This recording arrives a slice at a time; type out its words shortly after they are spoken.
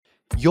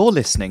You're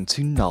listening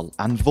to Null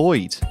and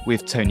Void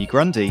with Tony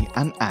Grundy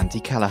and Andy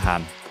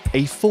Callahan,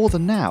 a For the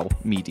Now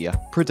media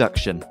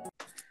production.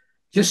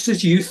 Just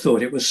as you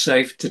thought it was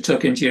safe to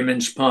tuck into your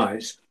mince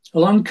pies,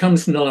 along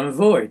comes Null and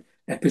Void,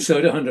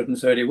 episode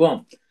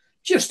 131,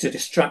 just to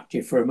distract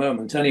you for a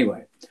moment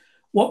anyway.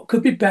 What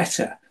could be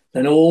better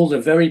than all the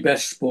very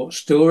best sports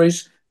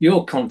stories,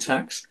 your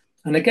contacts,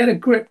 and a get a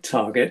grip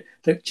target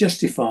that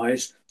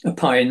justifies a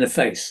pie in the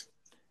face?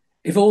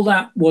 If all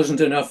that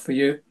wasn't enough for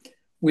you,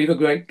 we've a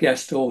great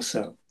guest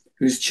also,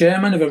 who's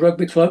chairman of a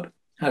rugby club,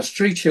 has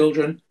 3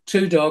 children,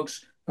 2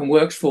 dogs, and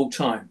works full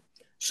time.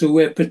 So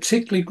we're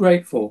particularly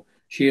grateful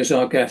she is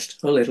our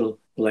guest a little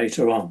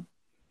later on.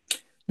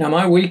 Now,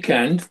 my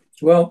weekend,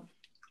 well,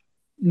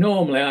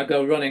 normally I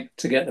go running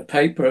to get the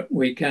paper at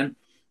weekend,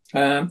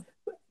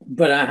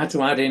 but I had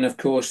to add in, of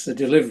course, the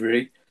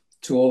delivery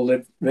to all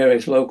the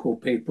various local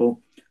people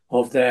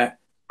of their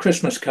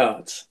Christmas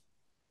cards.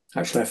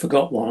 Actually, I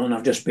forgot one, and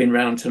I've just been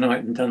round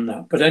tonight and done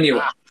that. But anyway.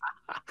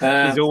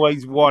 There's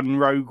always one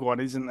rogue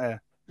one, isn't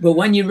there? But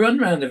when you run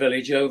around the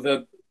village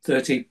over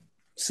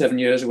 37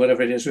 years or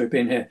whatever it is we've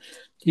been here,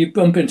 you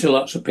bump into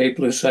lots of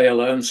people who say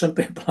hello, and some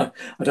people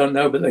I don't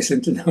know, but they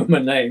seem to know my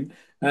name.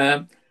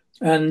 And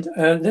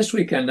this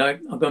weekend, I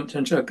bumped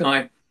into a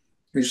guy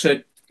who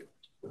said,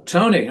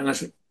 Tony, and I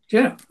said,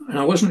 yeah, and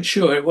I wasn't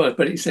sure it was,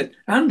 but he said,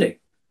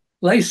 Andy,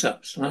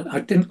 lace-ups. And I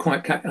didn't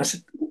quite catch. I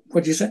said,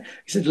 what did you say?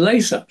 He said,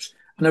 lace-ups.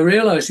 And I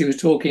realised he was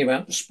talking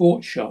about the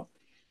sports shop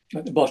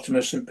at the bottom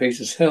of St.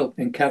 Peter's Hill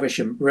in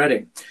Caversham,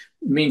 Reading.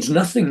 It means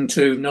nothing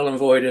to Null and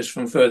Voiders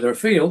from further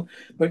afield,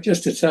 but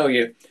just to tell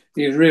you,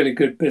 he was really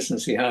good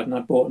business he had, and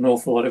I bought an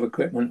awful lot of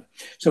equipment.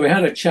 So we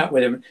had a chat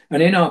with him,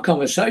 and in our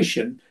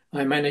conversation,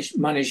 I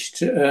managed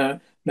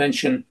to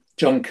mention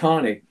John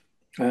Carney,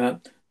 the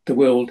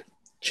world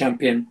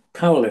champion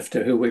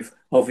powerlifter, who we've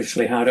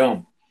obviously had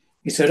on.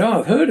 He said,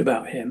 I've heard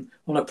about him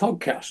on a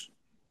podcast.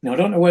 Now, I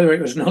don't know whether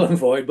it was Null and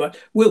Void, but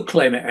we'll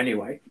claim it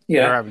anyway.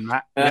 Yeah. We're having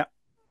that. Yeah.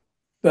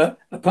 But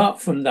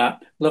apart from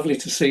that, lovely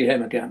to see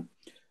him again.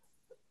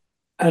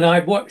 And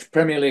I've watched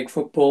Premier League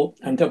football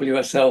and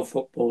WSL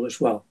football as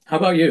well. How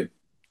about you?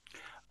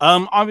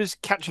 I was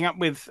catching up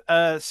with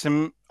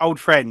some old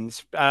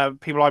friends,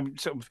 people I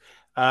sort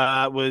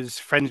of was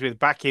friends with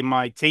back in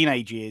my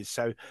teenage years,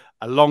 so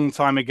a long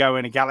time ago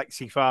in a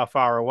galaxy far,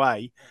 far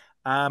away.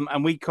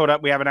 And we caught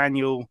up. We have an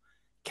annual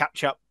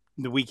catch-up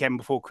the weekend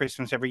before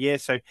Christmas every year.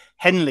 So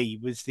Henley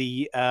was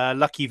the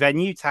lucky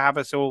venue to have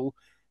us all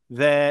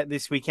there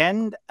this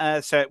weekend.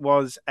 So it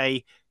was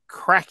a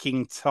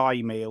cracking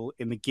Thai meal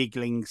in the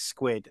Giggling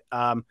Squid.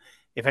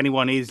 If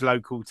anyone is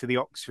local to the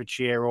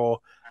Oxfordshire or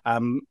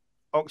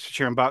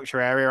Oxfordshire and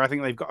Berkshire area, I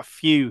think they've got a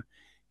few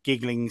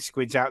Giggling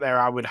Squids out there.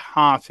 I would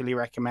heartily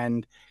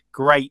recommend.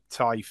 Great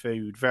Thai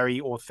food,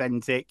 very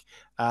authentic,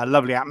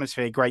 lovely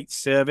atmosphere, great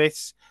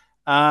service.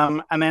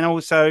 And then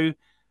also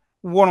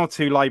 1 or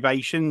 2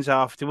 libations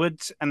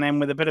afterwards. And then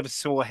with a bit of a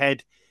sore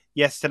head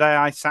yesterday,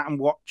 I sat and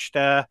watched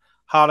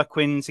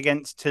Harlequins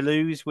against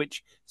Toulouse,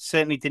 which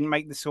certainly didn't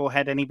make the sore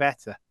head any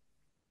better.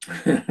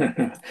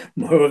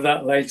 More of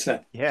that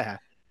later. Yeah.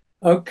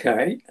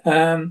 Okay.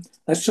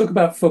 Let's talk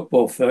about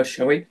football first,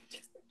 shall we?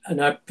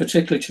 And I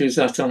particularly choose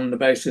that on the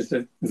basis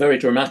of the very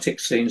dramatic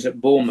scenes at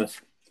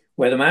Bournemouth,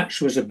 where the match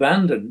was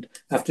abandoned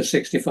after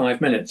 65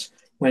 minutes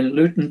when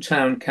Luton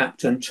Town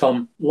captain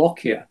Tom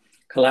Lockyer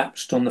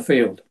collapsed on the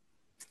field.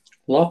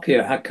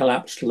 Lockyer had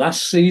collapsed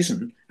last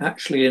season,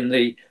 actually in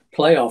the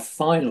playoff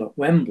final at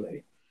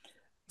Wembley,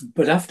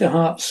 but after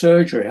heart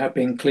surgery had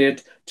been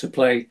cleared to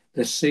play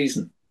this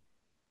season.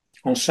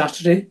 On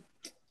Saturday,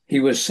 he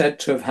was said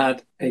to have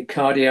had a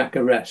cardiac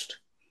arrest.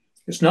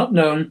 It's not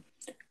known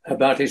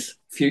about his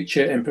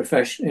future in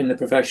the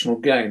professional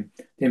game.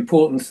 The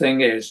important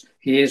thing is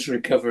he is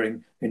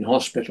recovering in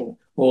hospital.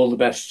 All the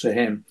best to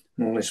him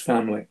and all his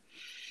family.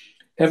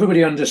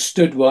 Everybody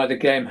understood why the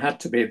game had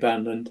to be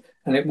abandoned,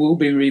 and it will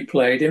be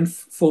replayed in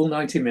full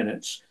 90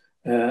 minutes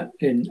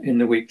in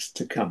the weeks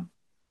to come.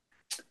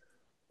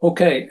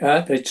 Okay,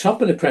 at the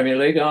top of the Premier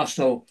League,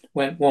 Arsenal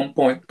went 1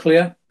 point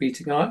clear,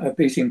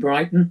 beating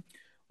Brighton,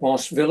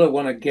 whilst Villa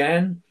won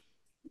again.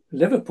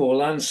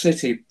 Liverpool and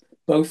City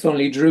both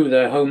only drew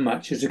their home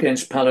matches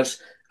against Palace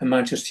and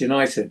Manchester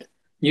United.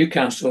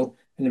 Newcastle,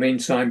 in the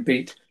meantime,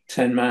 beat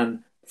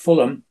 10-man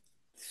Fulham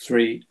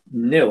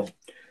 3-0.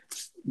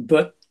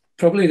 But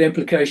probably the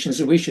implications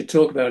that we should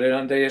talk about it,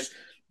 Andy, is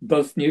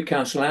both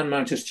Newcastle and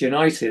Manchester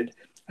United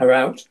are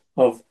out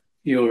of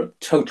Europe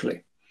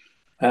totally.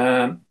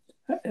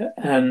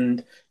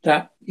 And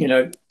that,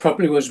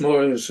 probably was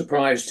more of a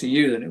surprise to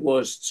you than it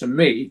was to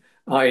me.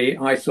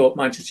 I thought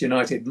Manchester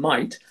United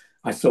might.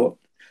 I thought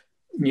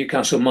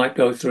Newcastle might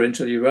go through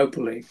into the Europa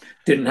League.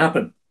 Didn't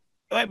happen.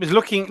 It was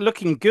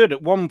looking good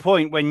at one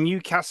point when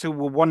Newcastle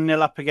were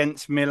 1-0 up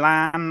against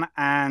Milan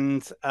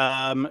and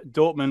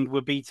Dortmund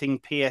were beating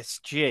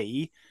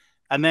PSG.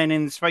 And then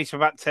in the space of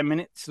about 10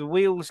 minutes, the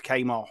wheels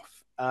came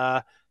off.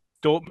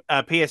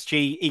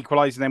 PSG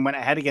equalised and then went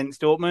ahead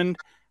against Dortmund.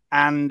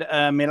 And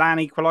Milan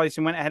equalised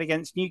and went ahead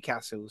against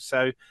Newcastle.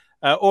 So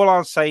all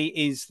I'll say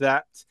is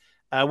that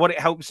What it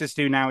helps us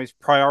do now is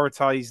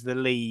prioritise the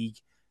league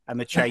and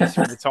the chase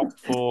for the top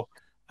four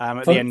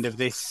at the end of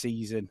this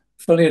season.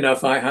 Funny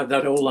enough, I had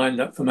that all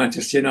lined up for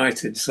Manchester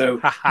United, so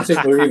I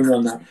think we're even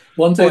on that.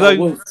 One thing I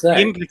will say,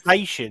 the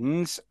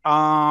implications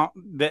are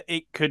that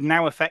it could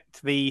now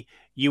affect the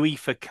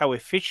UEFA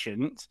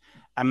coefficient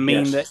and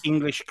mean that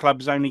English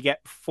clubs only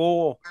get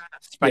 4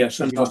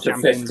 spaces in the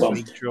Champions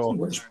League draw.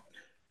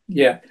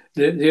 Yeah.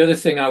 The other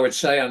thing I would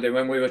say, Andy,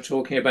 when we were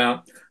talking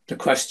about the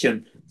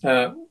question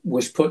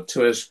was put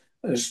to us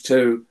as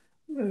to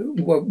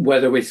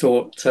whether we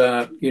thought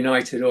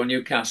United or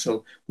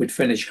Newcastle would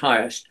finish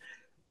highest.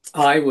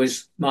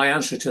 My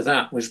answer to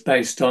that was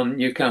based on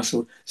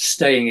Newcastle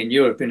staying in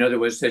Europe. In other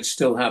words, they'd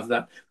still have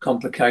that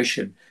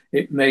complication.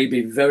 It may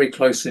be very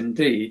close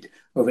indeed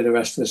over the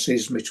rest of the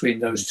season between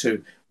those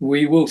two.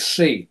 We will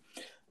see.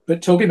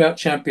 But talking about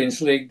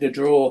Champions League, the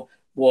draw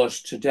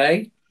was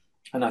today,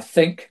 and I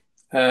think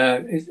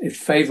it's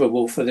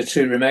favourable for the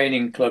 2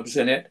 remaining clubs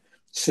in it.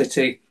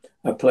 City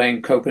are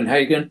playing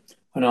Copenhagen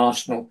and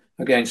Arsenal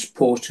against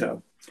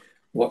Porto.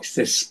 Watch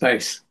this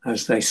space,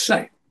 as they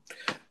say.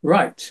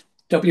 Right.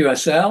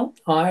 WSL,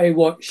 I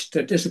watched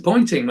a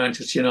disappointing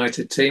Manchester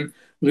United team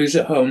lose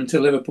at home to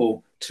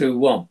Liverpool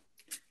 2-1.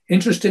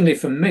 Interestingly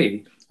for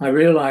me, I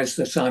realised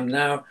that I'm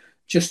now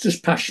just as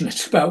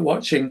passionate about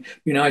watching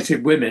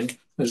United women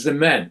as the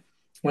men,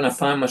 when I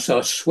find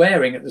myself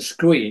swearing at the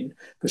screen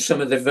for some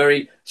of the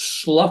very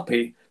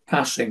sloppy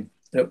passing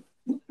that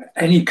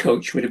any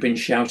coach would have been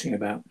shouting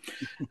about.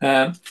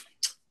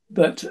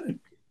 But,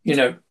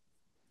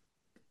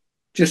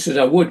 just as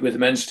I would with the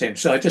men's team.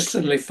 So I just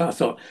suddenly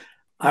thought,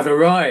 I've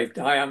arrived.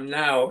 I am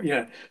now,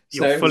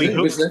 You're fully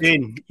hooked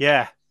in.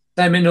 Yeah.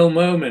 Seminal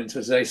moment,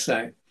 as they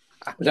say.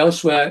 But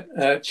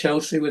elsewhere,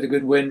 Chelsea with a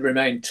good win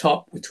remain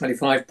top with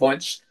 25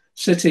 points.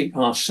 City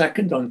are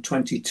second on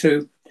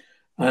 22,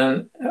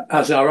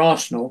 as are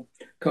Arsenal,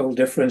 goal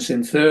difference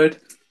in third.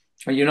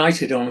 And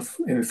United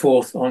in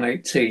fourth on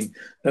 18.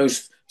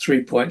 Those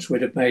 3 points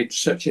would have made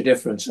such a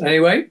difference.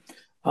 Anyway,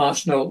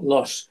 Arsenal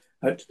lost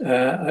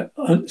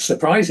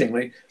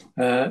surprisingly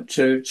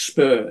to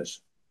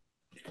Spurs.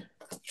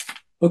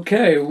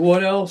 Okay,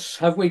 what else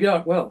have we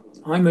got? Well,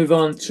 I move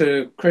on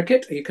to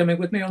cricket. Are you coming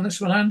with me on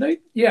this one, Andy?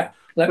 Yeah,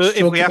 let's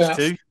talk about...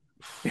 If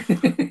we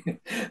have to.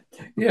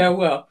 Yeah,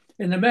 well,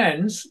 in the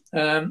men's,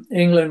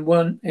 England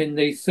won in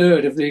the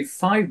third of the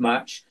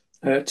 5-match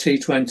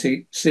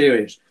T20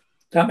 series.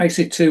 That makes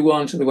it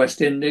 2-1 to the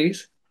West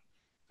Indies.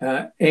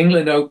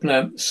 England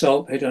opener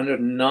Salt hit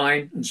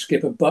 109 and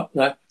skipper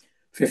Butler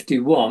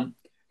 51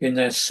 in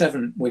their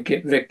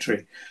 7-wicket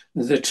victory.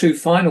 The 2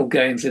 final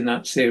games in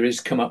that series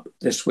come up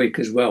this week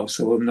as well,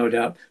 so we'll no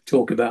doubt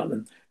talk about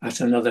them at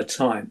another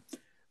time.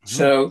 Mm-hmm.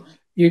 So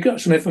you got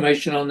some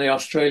information on the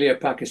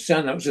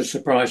Australia-Pakistan. That was a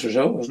surprise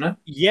result, wasn't it?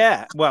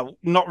 Yeah, well,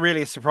 not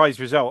really a surprise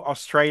result.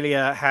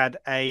 Australia had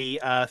a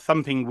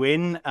thumping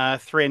win,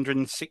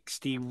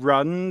 360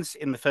 runs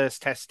in the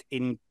first test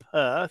in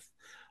Perth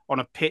on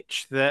a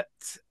pitch that...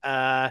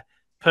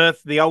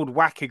 Perth, the old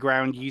Wacker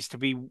ground, used to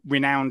be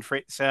renowned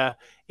for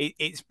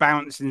its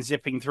bounce and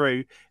zipping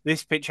through.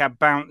 This pitch had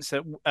bounce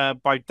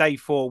by day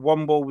 4.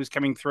 One ball was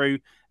coming through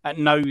at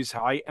nose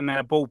height, and then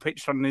a ball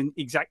pitched on the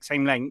exact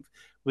same length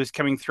was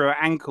coming through at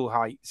ankle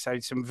height. So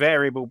some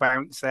variable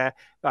bounce there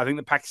that I think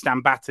the Pakistan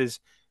batters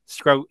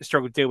struggled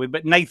to deal with.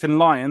 But Nathan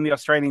Lyon, the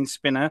Australian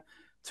spinner,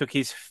 took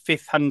his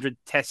 500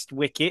 test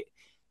wicket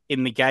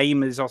in the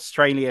game as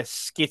Australia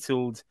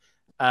skittled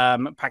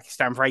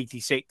Pakistan for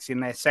 86 in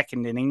their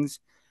second innings.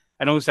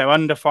 And also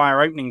under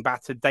fire opening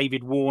batter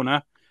David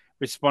Warner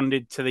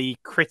responded to the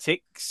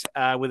critics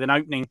with an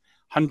opening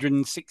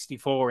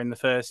 164 in the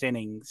first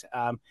innings.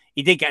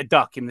 He did get a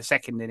duck in the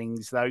second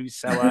innings, though,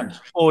 so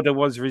order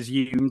was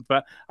resumed.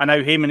 But I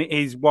know him and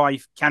his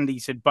wife,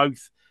 Candice, had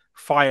both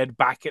fired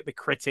back at the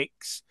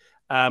critics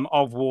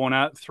of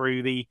Warner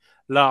through the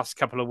last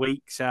couple of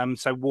weeks.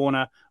 So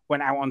Warner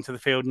went out onto the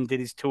field and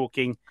did his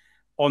talking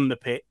on the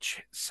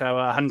pitch. So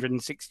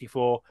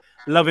 164.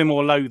 Love him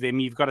or loathe him,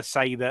 you've got to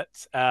say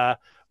that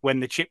when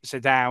the chips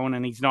are down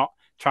and he's not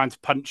trying to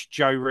punch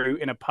Joe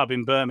Root in a pub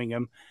in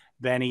Birmingham,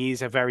 then he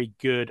is a very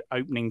good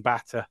opening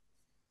batter.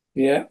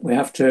 Yeah, we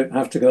have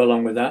to go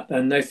along with that.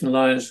 And Nathan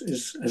Lyons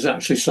has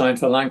actually signed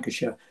for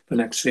Lancashire for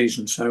next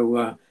season.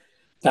 So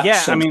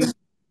that's something.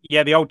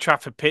 The Old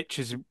Trafford pitch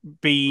has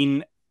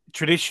been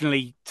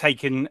traditionally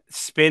taken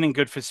spin and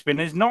good for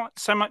spinners. Not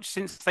so much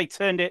since they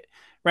turned it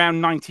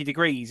around 90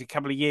 degrees a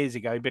couple of years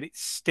ago, but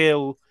it's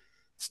still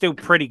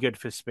pretty good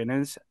for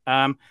spinners.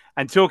 And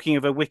talking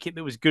of a wicket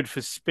that was good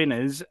for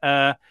spinners,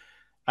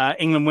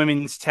 England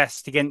women's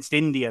test against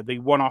India, the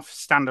one-off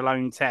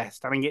standalone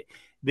test. I think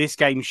this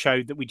game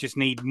showed that we just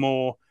need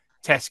more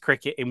test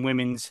cricket in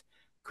women's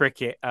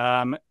cricket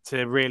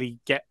to really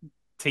get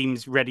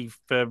teams ready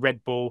for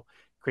red ball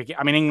cricket.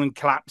 I mean, England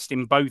collapsed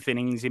in both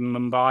innings in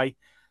Mumbai.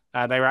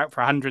 They were out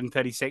for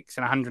 136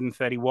 and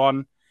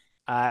 131.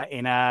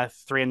 In a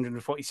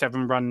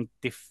 347-run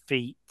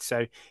defeat.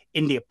 So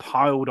India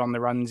piled on the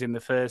runs in the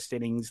first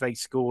innings. They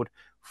scored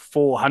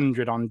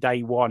 400 on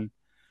day 1.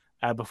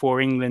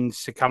 before England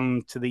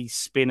succumbed to the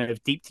spin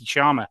of Deepti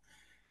Sharma.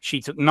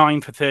 She took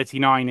 9 for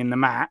 39 in the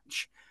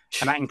match,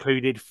 and that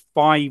included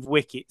 5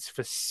 wickets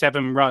for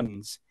 7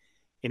 runs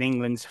in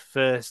England's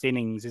first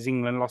innings, as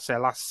England lost their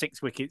last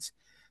 6 wickets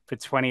for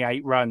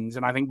 28 runs.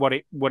 And I think what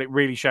it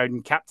really showed,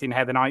 and Captain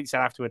Heather Knight said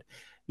afterward,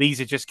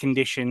 these are just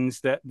conditions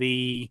that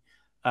the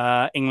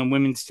England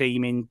women's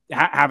team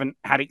haven't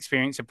had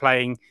experience of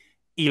playing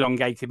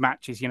elongated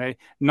matches.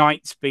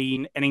 Knight's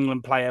been an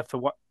England player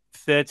for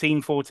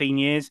 13, 14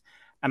 years,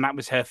 and that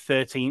was her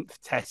 13th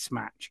Test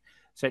match.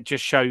 So it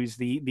just shows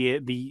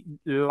the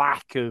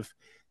lack of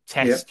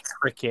Test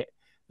cricket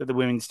that the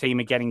women's team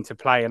are getting to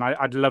play. And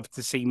I'd love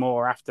to see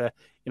more after,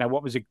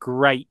 what was a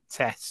great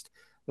Test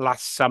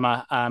last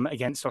summer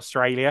against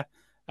Australia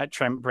at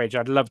Trent Bridge.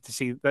 I'd love to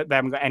see that they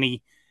haven't got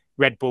any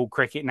red ball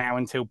cricket now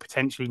until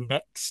potentially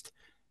next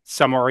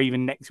summer or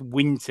even next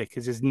winter,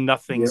 because there's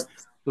nothing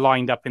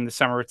lined up in the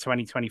summer of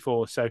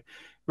 2024. So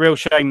real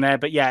shame there.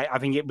 But yeah, I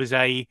think it was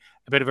a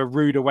bit of a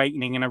rude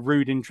awakening and a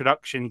rude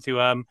introduction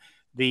to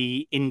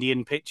the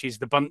Indian pitches,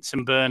 the bunts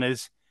and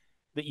burners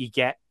that you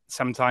get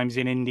sometimes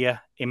in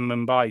India, in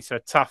Mumbai. So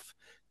tough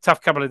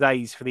couple of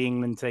days for the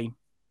England team.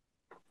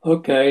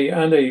 Okay,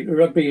 Andy,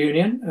 rugby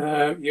union,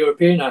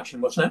 European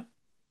action, wasn't it?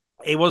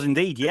 It was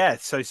indeed, yeah.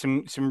 So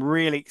some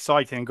really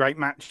exciting and great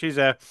matches.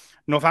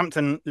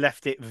 Northampton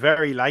left it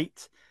very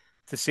late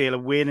to seal a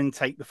win and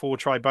take the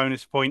 4-try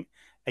bonus point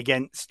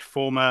against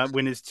former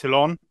winners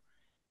Toulon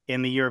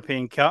in the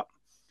European Cup.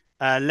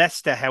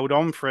 Leicester held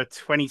on for a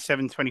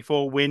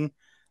 27-24 win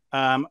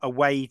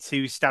away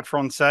to Stade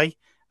Francais,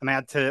 and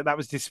that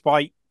was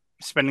despite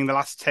spending the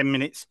last 10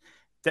 minutes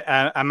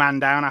a man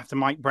down after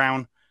Mike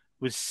Brown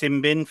was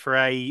sin-bin for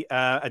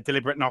a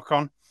deliberate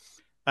knock-on.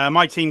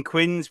 My team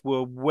Quins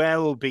were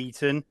well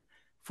beaten,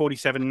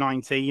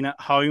 47-19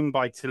 at home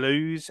by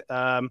Toulouse.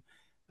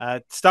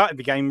 Started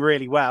the game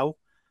really well,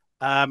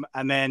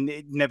 and then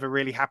it never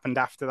really happened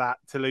after that.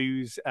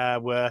 Toulouse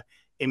were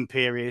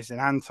imperious, and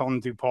Anton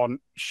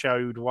Dupont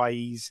showed why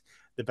he's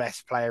the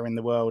best player in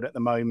the world at the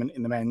moment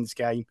in the men's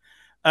game.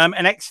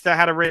 And Exeter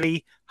had a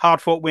really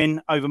hard-fought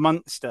win over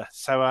Munster,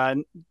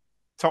 so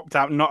topped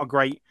out not a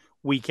great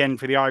weekend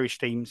for the Irish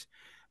teams.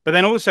 But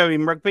then also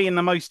in rugby, in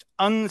the most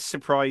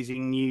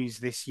unsurprising news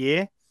this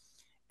year,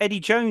 Eddie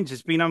Jones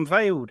has been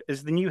unveiled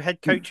as the new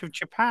head coach of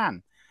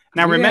Japan.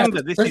 Now,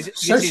 remember, this is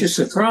such a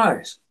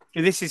surprise.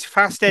 This is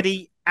Fast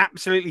Eddie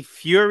absolutely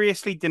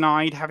furiously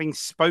denied having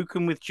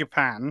spoken with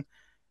Japan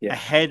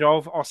ahead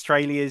of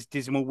Australia's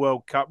dismal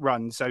World Cup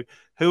run. So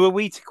who are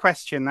we to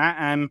question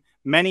that?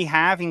 Many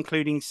have,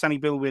 including Sonny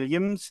Bill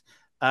Williams,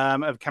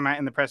 have come out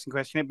in the press and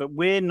questioned it, but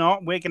we're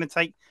not. We're going to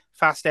take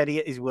Fast Eddie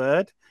at his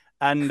word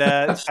and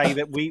say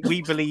that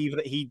we believe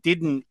that he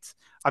didn't.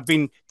 I've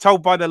been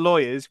told by the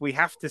lawyers, we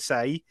have to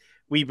say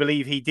we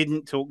believe he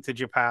didn't talk to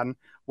Japan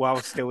while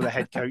still the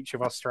head coach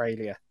of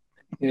Australia.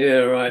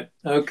 Yeah, right.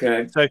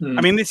 Okay. So,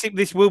 I mean,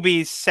 this will be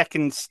his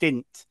second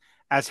stint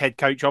as head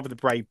coach of the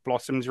Brave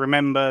Blossoms.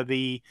 Remember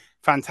the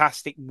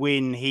fantastic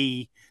win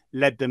he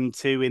led them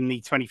to in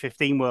the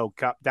 2015 World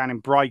Cup down in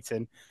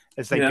Brighton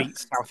as they beat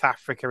South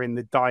Africa in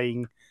the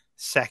dying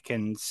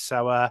seconds.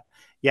 So,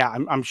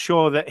 I'm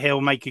sure that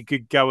he'll make a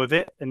good go of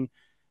it and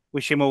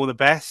wish him all the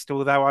best,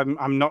 although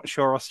I'm not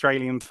sure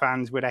Australian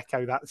fans would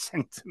echo that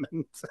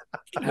sentiment.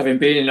 Having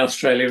been in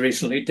Australia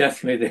recently,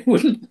 definitely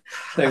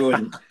they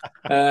wouldn't.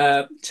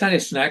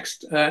 Tennis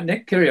next.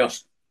 Nick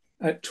Kyrgios,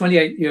 at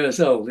 28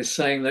 years old, is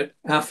saying that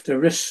after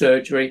wrist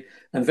surgery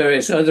and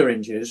various other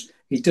injuries,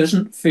 he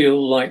doesn't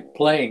feel like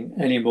playing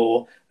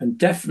anymore and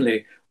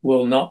definitely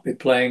will not be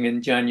playing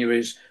in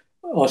January's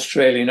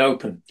Australian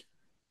Open.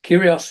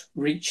 Kyrgios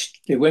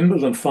reached the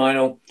Wimbledon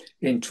final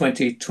in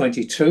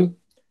 2022,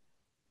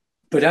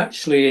 but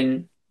actually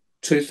in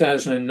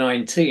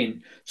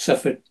 2019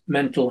 suffered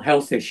mental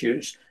health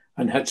issues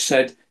and had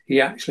said he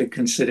actually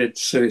considered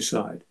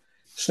suicide.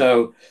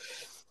 So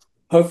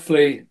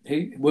hopefully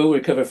he will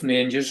recover from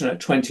the injuries, and at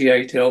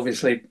 28,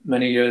 obviously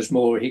many years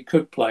more he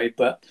could play,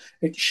 but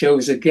it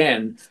shows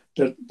again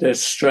that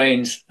there's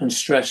strains and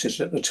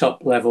stresses at the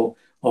top level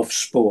of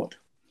sport.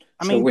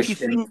 I mean, do you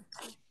think,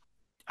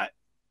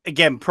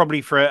 again,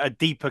 probably for a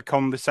deeper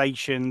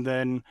conversation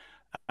than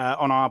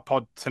on our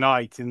pod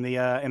tonight in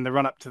the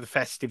run up to the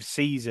festive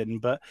season,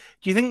 but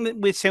do you think that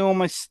we're seeing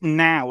almost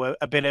now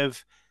a bit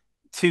of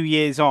 2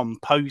 years on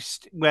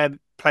post where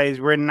players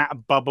were in and out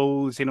of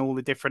bubbles in all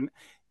the different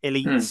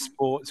elite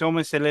sports,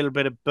 almost a little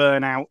bit of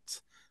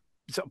burnout,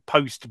 sort of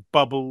post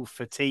bubble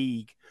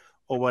fatigue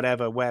or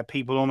whatever, where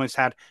people almost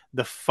had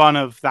the fun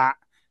of that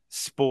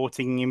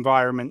sporting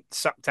environment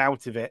sucked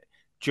out of it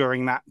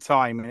during that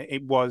time?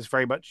 It was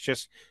very much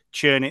just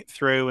churn it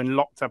through and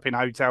locked up in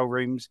hotel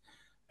rooms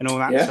and all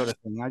that sort of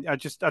thing. I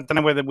don't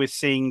know whether we're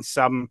seeing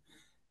some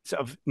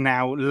sort of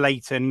now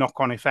later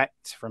knock-on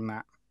effects from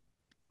that.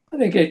 I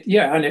think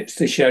and it's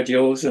the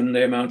schedules and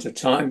the amount of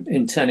time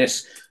in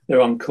tennis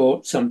they're on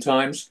court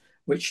sometimes,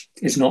 which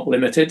is not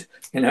limited,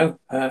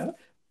 I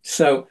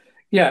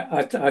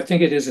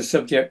think it is a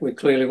subject we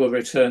clearly will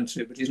return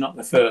to, but he's not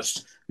the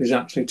first who's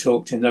actually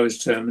talked in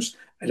those terms.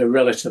 at a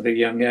relatively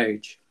young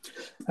age.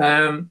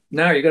 Now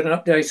you got an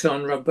update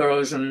on Rob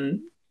Burrows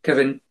and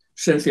Kevin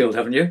Sinfield,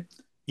 haven't you?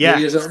 Yeah.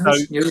 New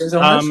Year's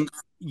honours?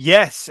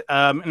 Yes.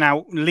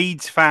 Now,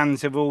 Leeds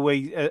fans have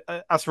always,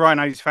 us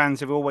Rhinos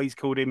fans have always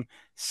called him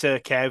Sir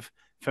Kev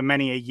for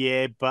many a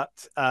year,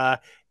 but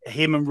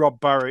him and Rob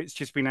Burrow, it's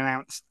just been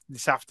announced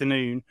this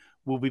afternoon,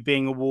 will be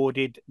being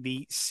awarded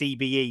the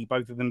CBE,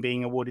 both of them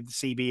being awarded the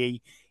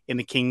CBE in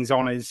the King's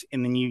Honours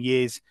in the New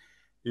Year's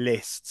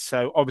list.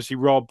 So obviously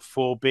Rob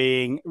for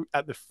being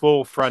at the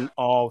forefront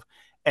of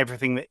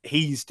everything that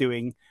he's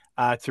doing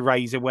to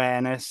raise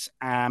awareness,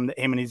 that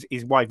him and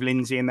his wife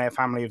Lindsay and their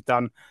family have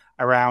done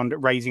around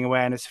raising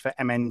awareness for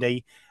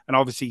MND. And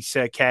obviously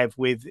Sir Kev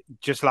with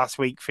just last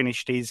week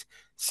finished his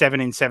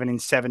 7 in 7 in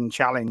 7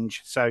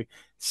 challenge. So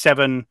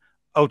 7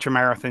 ultra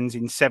marathons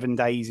in 7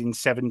 days in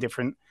 7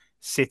 different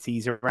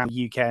cities around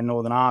the UK and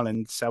Northern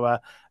Ireland. So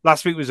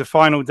last week was the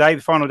final day.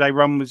 The final day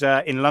run was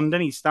in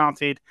London. He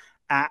started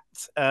at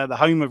the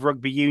home of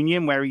Rugby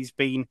Union, where he's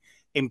been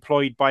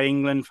employed by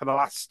England for the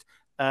last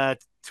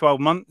 12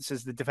 months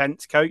as the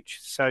defence coach.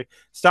 So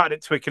started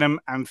at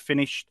Twickenham and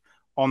finished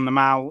on the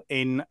Mall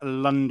in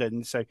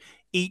London. So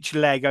each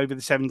leg over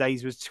the 7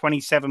 days was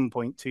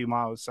 27.2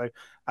 miles. So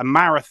a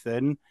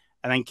marathon.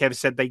 And then Kev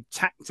said they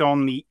tacked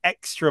on the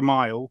extra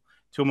mile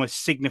to almost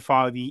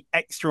signify the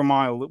extra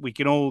mile that we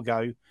can all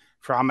go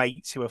for our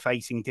mates who are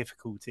facing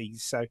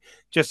difficulties. So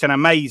just an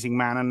amazing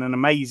man and an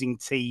amazing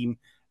team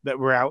that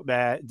were out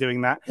there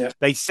doing that. Yeah.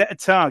 They set a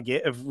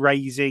target of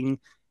raising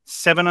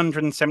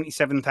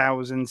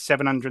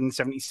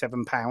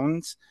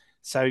 £777,777.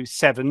 So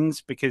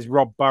sevens, because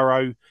Rob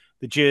Burrow,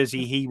 the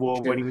jersey he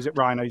wore when he was at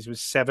Rhinos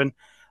was 7.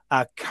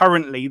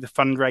 Currently, the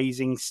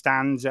fundraising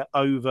stands at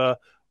over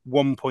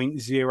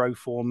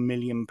 £1.04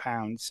 million.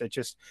 So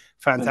just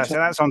fantastic.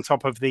 That's on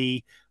top of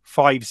the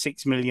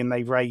 5-6 million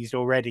they've raised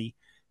already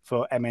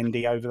for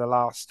MND over the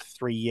last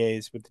 3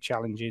 years with the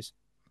challenges.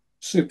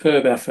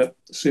 Superb effort.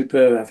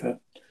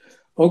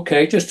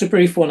 Okay, just a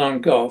brief one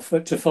on golf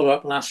to follow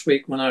up last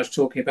week when I was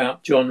talking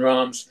about John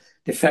Rahm's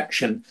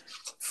defection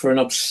for an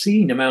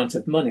obscene amount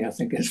of money, I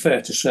think it's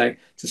fair to say,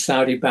 to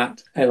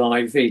Saudi-backed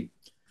LIV.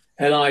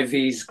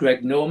 LIV's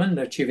Greg Norman,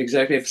 their chief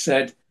executive,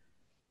 said,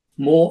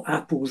 "More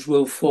apples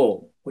will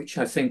fall," which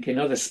I think in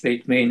other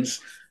speak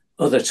means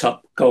other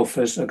top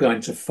golfers are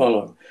going to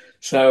follow.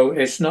 So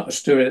it's not a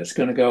story that's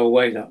going to go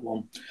away, that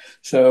one.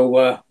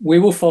 So we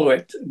will follow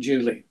it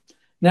duly.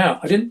 Now,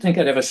 I didn't think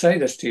I'd ever say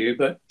this to you,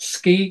 but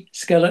ski,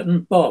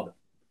 skeleton, bob.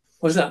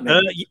 What does that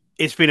mean?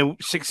 It's been a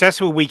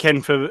successful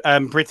weekend for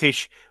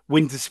British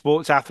winter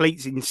sports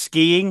athletes in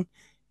skiing,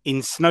 in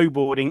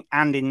snowboarding,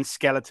 and in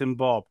skeleton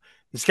bob.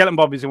 The skeleton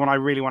bob is the one I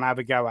really want to have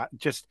a go at.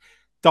 Just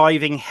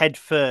diving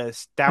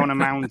headfirst down a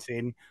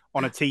mountain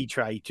on a tea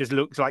tray just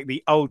looks like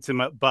the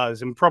ultimate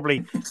buzz, and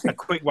probably a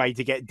quick way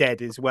to get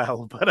dead as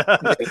well. But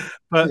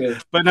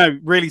no,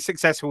 really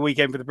successful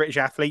weekend for the British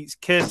athletes.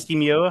 Kirsty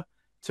Muir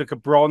took a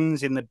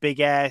bronze in the big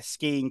air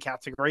skiing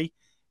category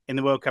in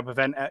the World Cup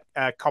event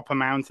at Copper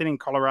Mountain in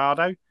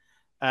Colorado.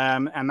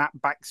 And that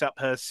backs up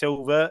her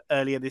silver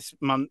earlier this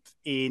month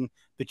in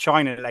the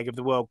China leg of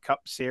the World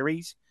Cup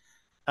series.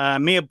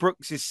 Mia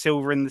Brooks'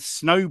 silver in the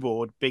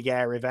snowboard big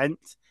air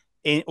event,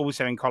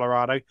 also in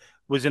Colorado,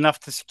 was enough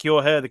to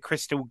secure her the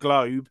Crystal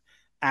Globe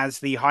as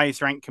the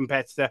highest ranked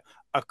competitor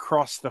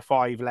across the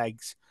 5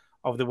 legs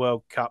of the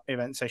World Cup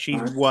event. So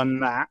she's won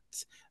that.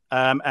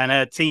 And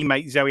her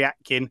teammate Zoe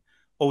Atkin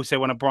also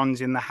won a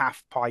bronze in the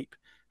half pipe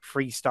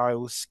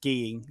freestyle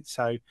skiing.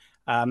 So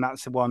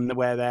that's the one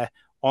where they're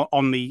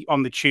on the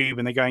tube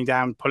and they're going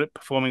down,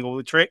 performing all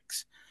the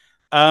tricks.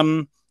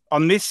 On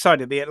this side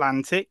of the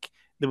Atlantic,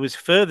 there was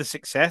further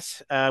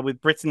success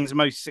with Britain's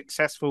most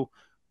successful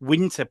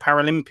winter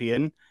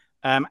Paralympian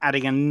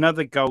adding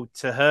another gold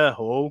to her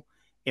haul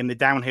in the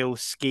downhill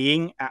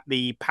skiing at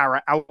the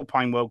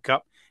Para-Alpine World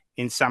Cup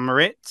in St.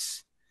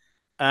 Moritz.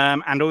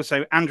 And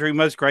also Andrew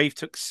Musgrave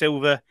took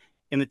silver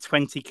in the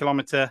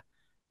 20-kilometer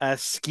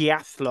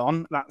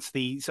skiathlon. That's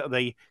the sort of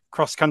the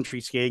cross-country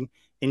skiing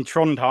in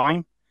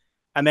Trondheim.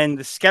 And then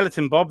the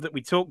skeleton bob that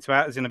we talked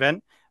about as an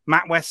event,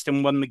 Matt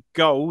Weston won the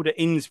gold at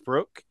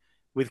Innsbruck,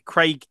 with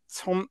Craig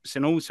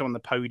Thompson also on the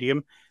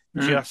podium,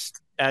 just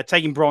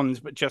taking bronze,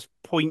 but just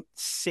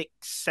 0.6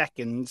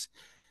 seconds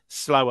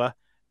slower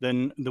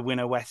than the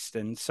winner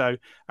Weston. So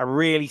a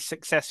really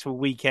successful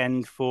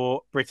weekend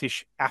for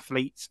British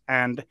athletes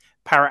and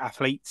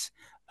para-athletes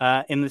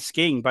in the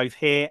skiing, both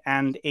here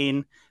and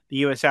in the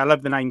USA. I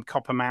love the name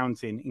Copper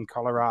Mountain in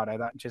Colorado.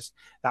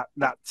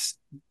 That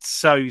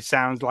so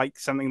sounds like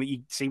something that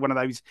you see one of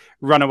those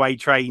runaway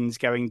trains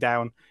going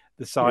down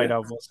the side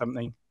of or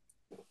something.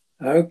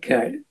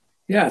 Okay.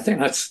 Yeah, I think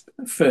that's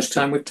the first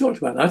time we've talked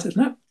about that,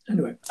 isn't it?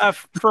 Anyway.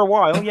 For a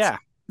while, yeah.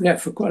 Yeah,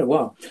 for quite a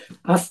while.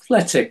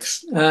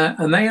 Athletics. A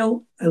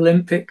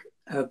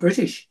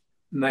British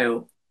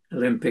male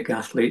Olympic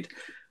athlete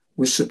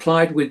was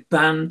supplied with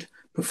banned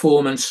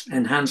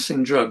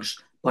performance-enhancing drugs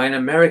by an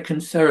American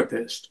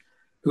therapist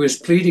who has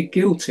pleaded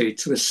guilty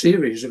to a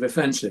series of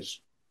offences.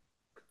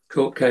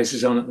 Court case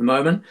is on at the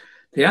moment.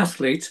 The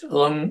athlete,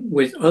 along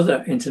with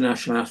other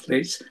international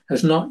athletes,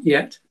 has not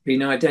yet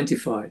been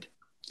identified.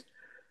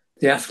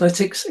 The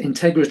Athletics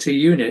Integrity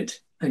Unit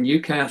and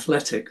UK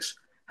Athletics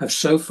have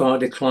so far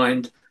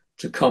declined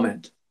to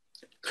comment.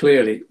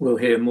 Clearly, we'll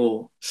hear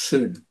more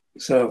soon.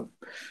 So,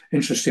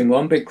 interesting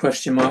one. Big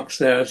question marks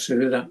there as to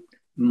who that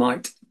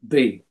might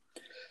be.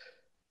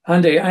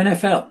 Andy,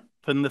 NFL.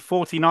 From the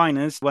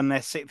 49ers won their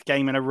 6th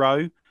game in a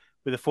row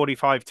with a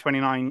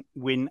 45-29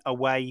 win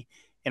away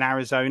in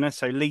Arizona.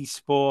 So Lee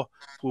Spoor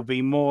will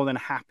be more than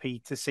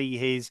happy to see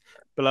his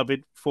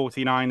beloved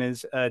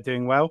 49ers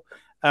doing well.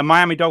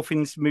 Miami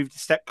Dolphins moved a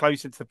step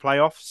closer to the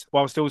playoffs,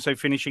 whilst also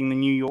finishing the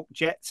New York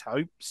Jets'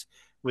 hopes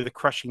with a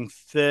crushing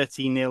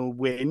 30-0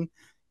 win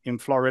in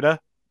Florida.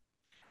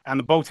 And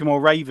the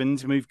Baltimore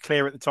Ravens moved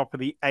clear at the top of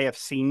the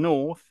AFC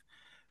North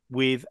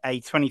with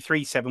a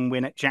 23-7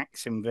 win at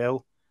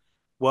Jacksonville,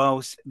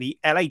 whilst the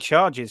LA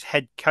Chargers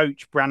head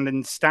coach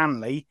Brandon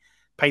Stanley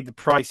paid the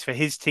price for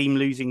his team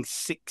losing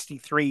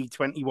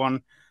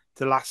 63-21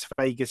 to Las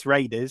Vegas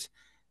Raiders,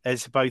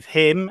 as both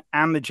him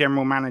and the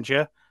general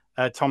manager,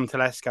 Tom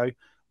Telesco,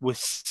 was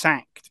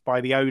sacked by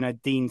the owner,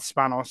 Dean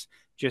Spanos,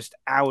 just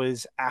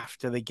hours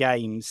after the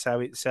game. So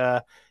it's,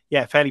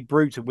 fairly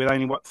brutal with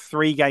only,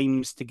 3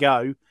 games to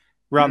go.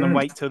 Rather than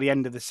wait till the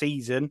end of the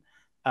season,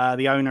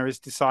 the owner has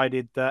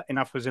decided that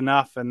enough was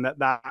enough and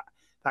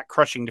that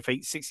crushing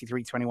defeat,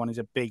 63-21, is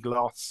a big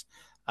loss.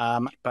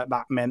 But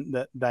that meant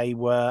that they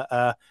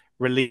were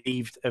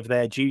relieved of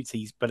their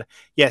duties. But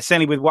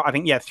certainly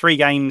with 3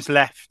 games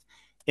left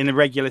in the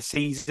regular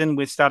season,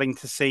 we're starting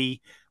to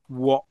see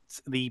what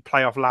the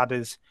playoff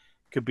ladders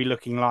could be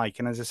looking like.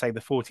 And as I say, the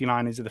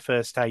 49ers are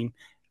the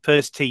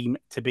first team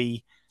to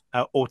be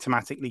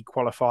automatically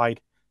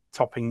qualified,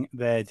 topping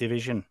their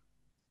division.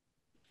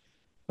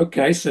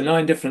 Okay, so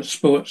 9 different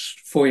sports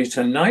for you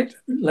tonight.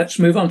 Let's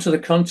move on to the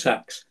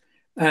contacts.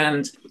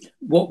 And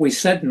what we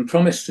said and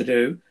promised to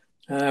do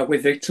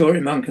with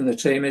Victoria Monk and the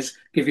team is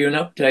give you an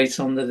update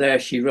on the There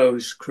She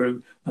Rose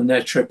crew and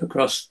their trip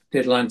across the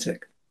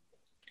Atlantic.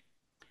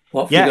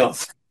 What have you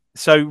got?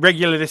 So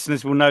regular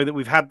listeners will know that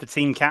we've had the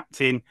team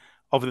captain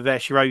of the There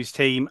She Rose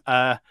team,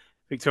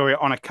 Victoria,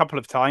 on a couple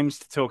of times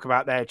to talk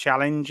about their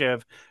challenge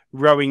of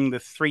rowing the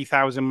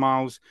 3,000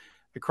 miles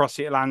across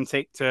the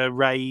Atlantic to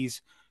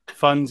raise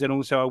funds and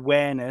also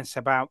awareness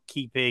about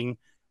keeping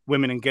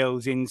women and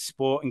girls in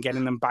sport and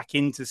getting them back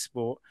into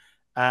sport.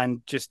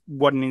 And just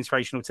what an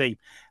inspirational team.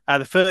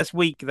 The first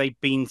week, they've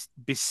been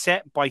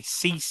beset by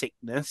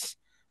seasickness,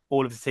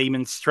 all of the team,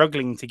 and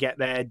struggling to get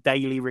their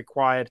daily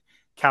required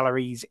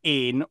calories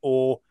in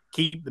or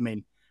keep them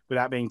in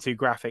without being too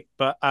graphic.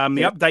 But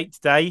the update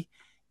today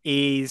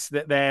is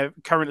that they're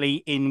currently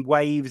in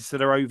waves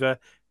that are over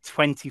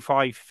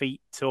 25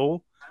 feet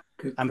tall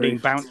and being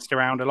bounced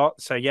around a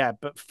lot. So,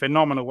 but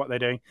phenomenal what they're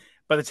doing.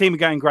 But the team are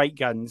going great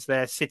guns.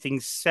 They're sitting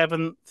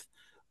 7th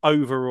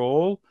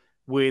overall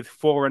with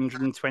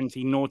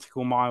 420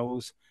 nautical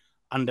miles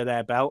under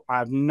their belt. I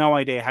have no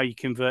idea how you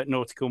convert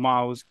nautical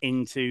miles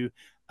into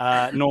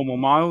normal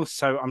miles.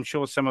 So I'm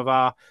sure some of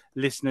our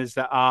listeners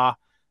that are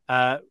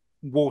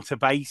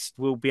water-based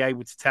will be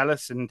able to tell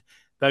us. And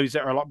those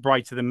that are a lot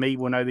brighter than me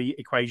will know the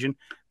equation.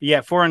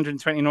 But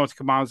 420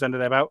 nautical miles under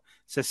their belt.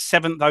 So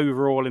 7th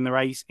overall in the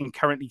race and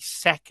currently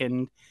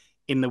 2nd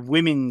in the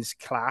women's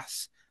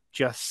class,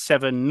 just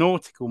 7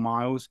 nautical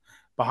miles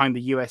behind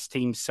the US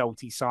team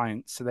Salty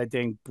Science. So they're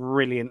doing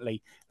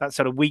brilliantly. That's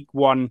sort of week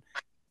 1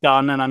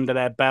 done and under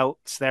their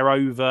belts. They're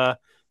over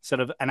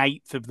sort of an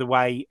 1/8 of the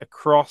way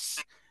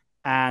across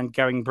and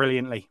going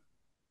brilliantly.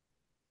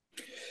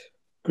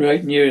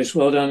 Great news.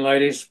 Well done,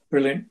 ladies.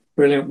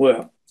 Brilliant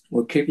work.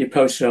 We'll keep you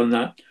posted on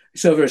that.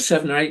 It's over a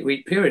 7 or 8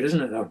 week period,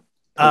 isn't it, though?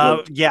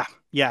 I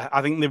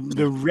think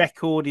the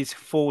record is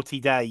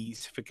 40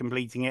 days for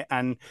completing it.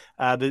 And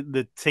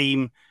the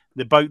team,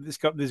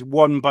 there's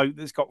one boat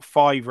that's got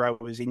 5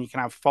 rowers, and you can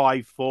have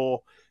 5,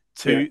 4,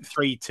 2,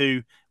 3,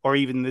 2, or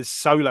even there's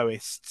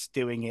soloists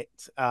doing it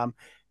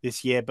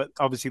this year. But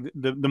obviously,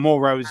 the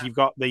more rowers you've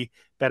got, the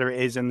better it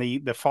is. And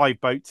the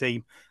 5-boat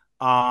team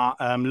are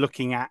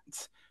looking at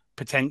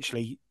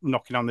potentially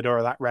knocking on the door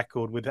of that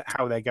record with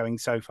how they're going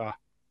so far.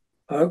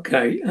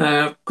 Okay.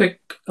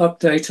 Quick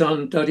update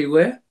on Doddy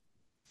Weir.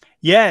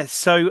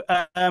 So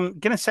I'm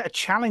going to set a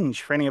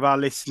challenge for any of our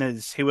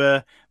listeners who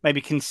are maybe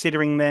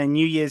considering their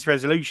New Year's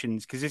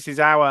resolutions, because this is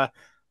our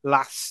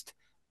last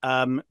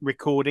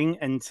recording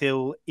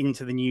until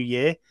into the new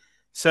year.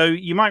 So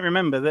you might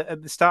remember that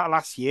at the start of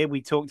last year,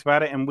 we talked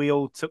about it and we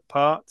all took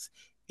part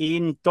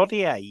in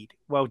Doddy Aid.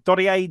 Well,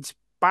 Doddy Aid's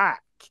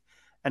back.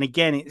 And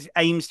again, it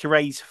aims to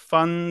raise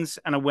funds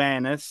and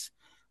awareness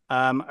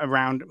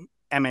around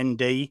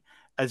MND,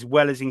 as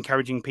well as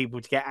encouraging people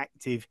to get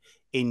active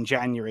in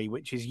January,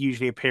 which is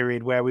usually a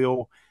period where we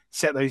all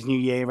set those New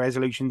Year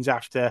resolutions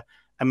after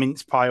a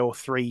mince pie or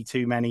 3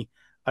 too many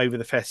over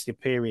the festive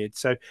period.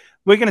 So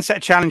we're going to set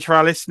a challenge for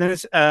our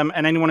listeners and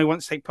anyone who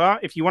wants to take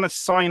part. If you want to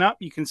sign up,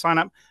 you can sign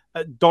up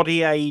at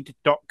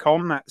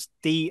doddyaid.com. That's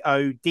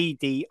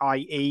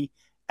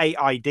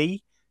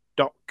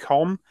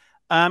DODDIEAID.com.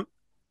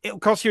 it'll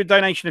cost you a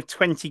donation of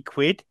 20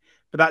 quid,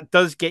 but that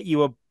does get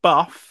you a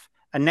buff,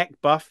 a neck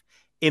buff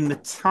in the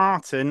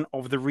tartan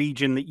of the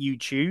region that you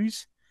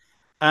choose.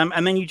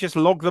 And then you just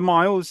log the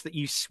miles that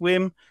you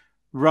swim,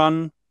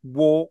 run,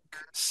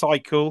 walk,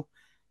 cycle,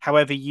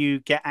 however you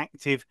get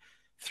active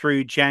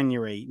through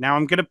January. Now,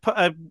 I'm going to put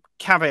a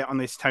caveat on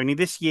this, Tony.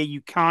 This year,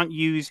 you can't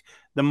use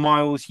the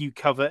miles you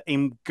cover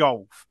in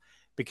golf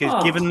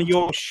because given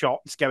your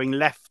shots going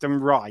left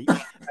and right,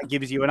 that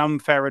gives you an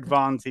unfair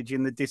advantage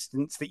in the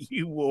distance that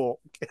you walk.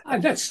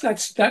 That's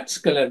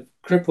going to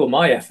cripple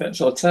my efforts,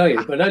 I'll tell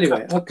you. But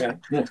anyway, okay.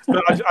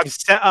 But I've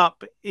set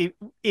up,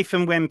 if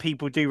and when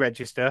people do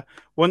register,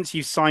 once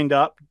you've signed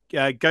up,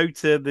 go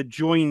to the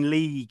Join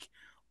League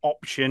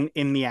option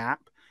in the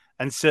app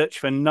and search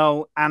for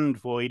null and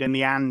void. And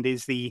the and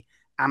is the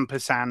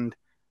ampersand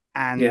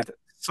and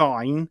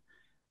sign.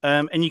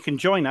 And you can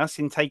join us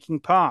in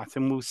taking part.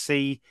 And we'll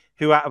see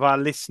who out of our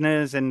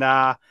listeners and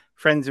our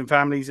friends and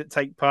families that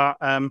take part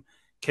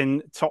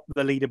can top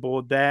the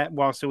leaderboard there,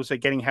 whilst also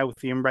getting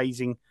healthy and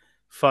raising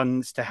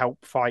funds to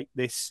help fight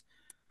this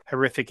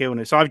horrific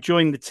illness. I've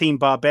joined the Team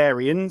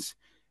Barbarians,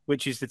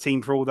 which is the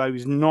team for all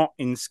those not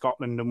in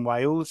Scotland and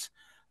Wales.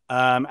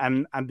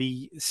 And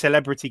the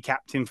celebrity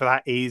captain for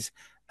that is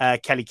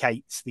Kelly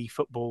Cates, the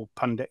football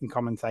pundit and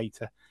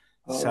commentator.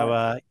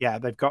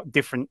 They've got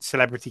different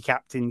celebrity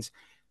captains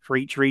for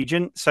each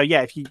region. So,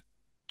 if you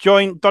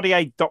join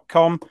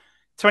 .ea.com,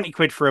 20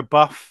 quid for a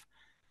buff,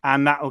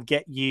 and that'll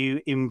get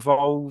you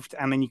involved.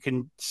 And then you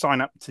can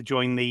sign up to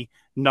join the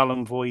Null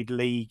and Void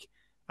League,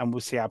 and we'll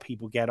see how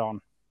people get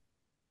on.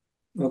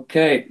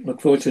 Okay,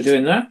 look forward to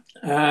doing that.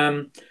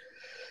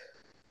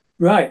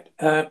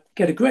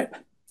 Get a grip.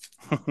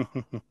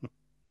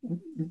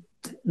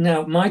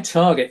 Now, my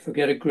target for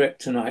Get a Grip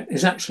tonight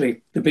is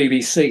actually the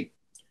BBC.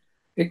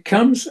 It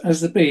comes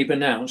as the Beeb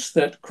announced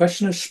that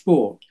Question of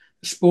Sport,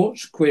 the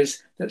sports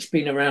quiz that's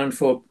been around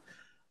for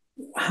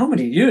how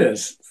many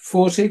years?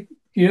 40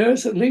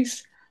 years at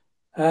least,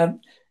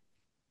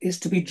 is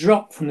to be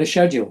dropped from the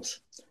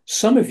schedules.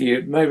 Some of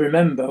you may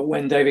remember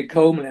when David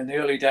Coleman in the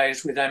early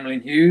days with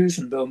Emlyn Hughes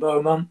and Bill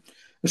Beaumont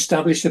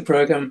established the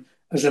programme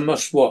as a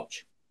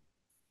must-watch.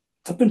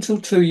 Up until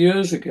 2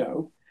 years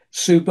ago,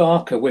 Sue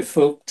Barker with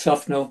Phil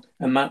Tufnell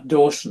and Matt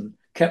Dawson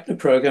kept the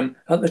programme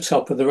at the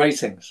top of the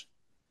ratings.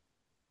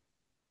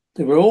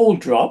 They were all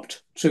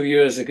dropped 2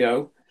 years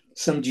ago.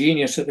 Some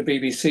genius at the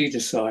BBC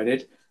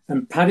decided,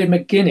 and Paddy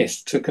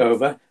McGuinness took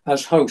over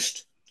as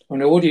host,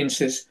 and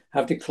audiences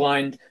have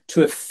declined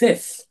to a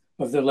fifth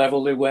of the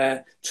level they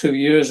were 2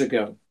 years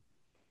ago.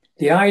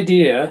 The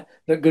idea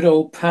that good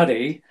old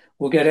Paddy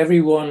will get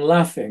everyone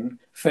laughing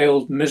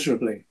failed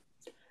miserably.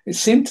 It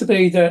seemed to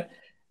be that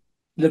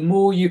the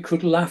more you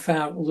could laugh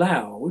out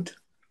loud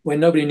when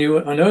nobody knew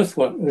on earth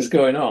what was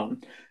going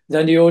on,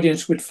 then the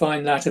audience would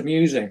find that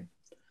amusing.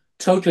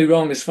 Totally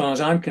wrong as far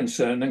as I'm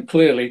concerned, and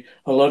clearly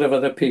a lot of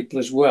other people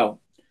as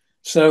well.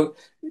 So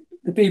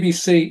the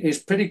BBC is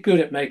pretty good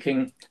at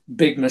making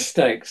big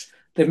mistakes.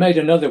 They've made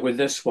another with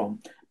this one,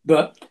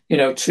 but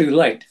too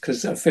late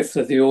because a fifth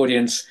of the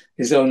audience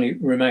is only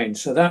remained.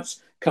 So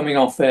that's coming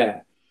off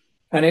air,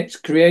 and it's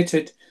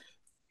created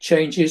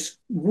changes.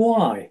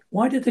 Why?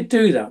 Why did they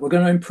do that? We're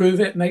going to improve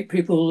it, make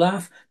people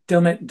laugh,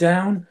 dumb it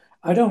down.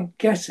 I don't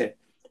get it.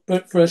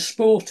 But for a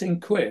sporting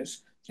quiz,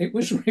 it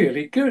was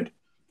really good.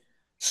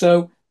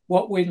 So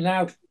what we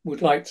now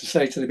would like to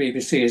say to the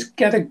BBC is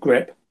get a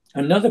grip.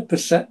 Another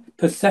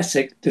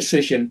pathetic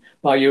decision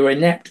by your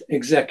inept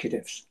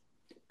executives.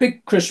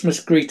 Big Christmas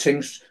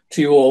greetings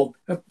to you all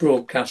at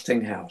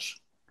Broadcasting House.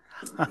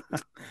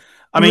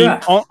 I mean,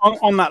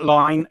 on that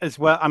line as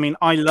well, I mean,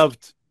 I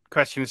loved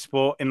Question of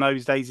Sport in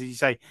those days, as you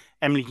say,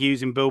 Emily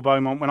Hughes and Bill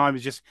Beaumont, when I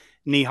was just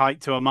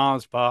knee-height to a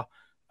Mars bar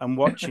and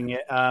watching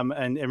it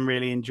and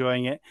really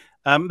enjoying it.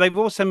 They've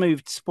also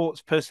moved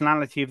Sports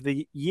Personality of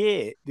the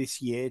Year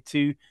this year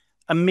to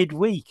a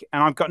midweek,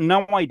 and I've got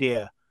no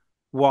idea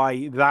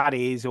why that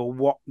is or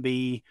what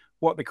the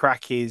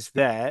crack is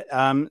there.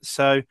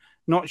 So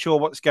not sure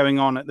what's going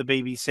on at the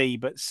BBC,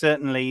 but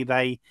certainly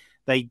they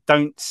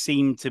don't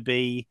seem to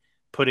be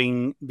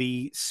putting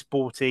the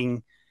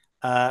sporting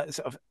sort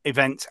of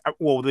events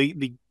or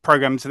the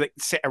programs that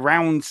sit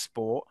around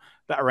sport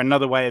that are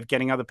another way of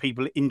getting other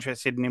people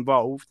interested and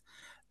involved.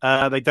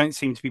 They don't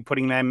seem to be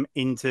putting them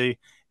into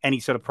any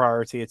sort of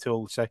priority at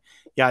all. So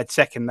I'd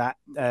second that.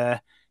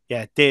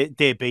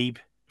 Dear Beeb,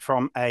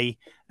 from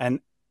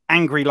an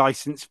angry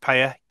license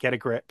payer, get a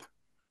grip.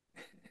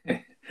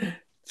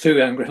 2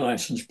 angry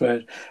license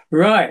payers.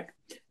 Right.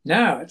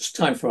 Now it's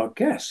time for our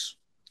guests.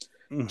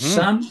 Mm-hmm.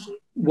 Sam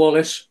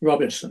Wallace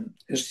Robinson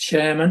is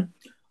chairman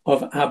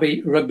of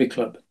Abbey Rugby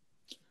Club.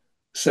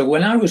 So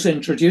when I was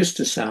introduced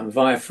to Sam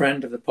via a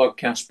friend of the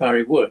podcast,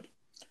 Barry Wood,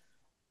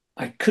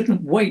 I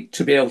couldn't wait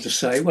to be able to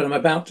say what I'm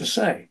about to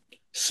say.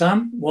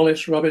 Sam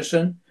Wallace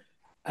Robinson,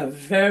 a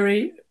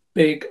very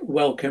big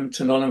welcome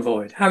to Null and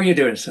Void. How are you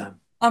doing,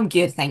 Sam? I'm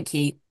good, thank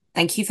you.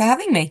 Thank you for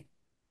having me.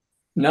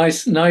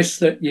 Nice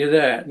that you're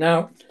there.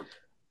 Now,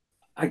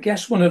 I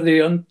guess one of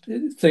the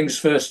things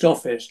first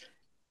off is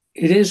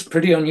it is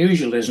pretty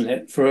unusual, isn't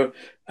it, for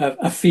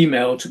a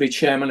female to be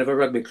chairman of a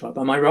rugby club?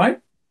 Am I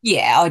right?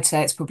 Yeah, I'd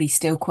say it's probably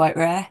still quite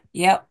rare.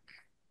 Yep.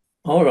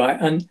 All right.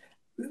 And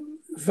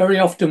very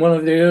often, one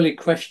of the early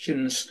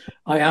questions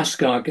I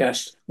ask our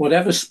guests,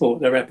 whatever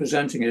sport they're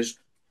representing, is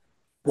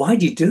why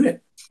do you do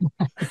it?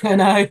 I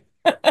know.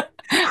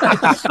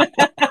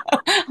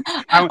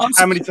 How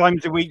many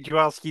times a week do you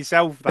ask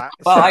yourself that,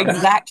 Well, Sam?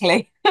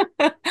 exactly.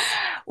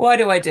 Why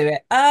do I do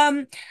it?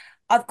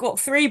 I've got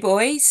three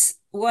boys,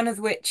 one of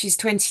which is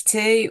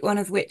 22, one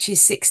of which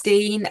is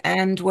 16,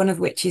 and one of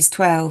which is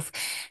 12.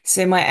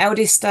 So my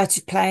eldest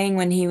started playing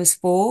when he was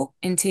 4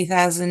 in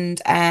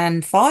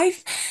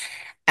 2005.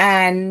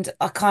 And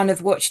I kind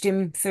of watched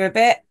him through a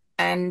bit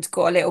and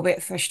got a little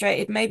bit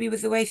frustrated maybe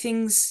with the way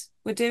things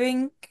were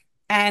doing.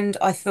 And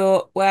I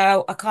thought,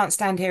 well, I can't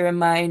stand here and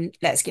moan.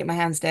 Let's get my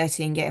hands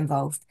dirty and get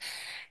involved.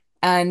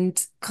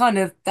 And kind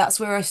of that's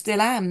where I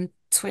still am,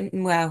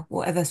 20, well,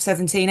 whatever,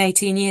 17,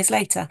 18 years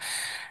later.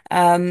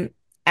 Um,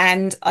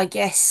 and I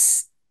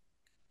guess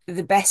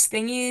the best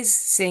thing is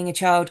seeing a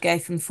child go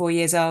from 4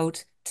 years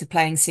old to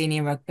playing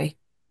senior rugby.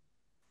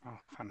 Oh,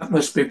 That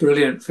must be fantastic.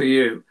 brilliant for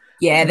you.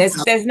 Yeah,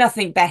 there's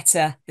nothing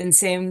better than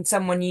seeing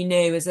someone you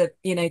knew as a,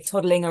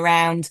 toddling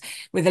around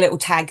with a little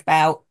tag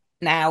belt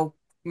now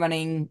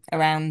running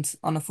around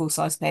on a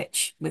full-size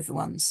pitch with the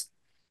ones.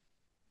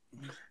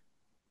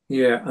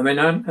 Yeah, I mean,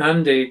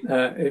 Andy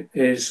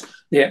is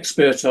the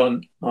expert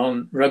on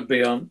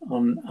rugby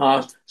on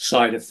our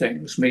side of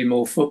things, me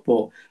more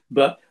football.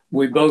 But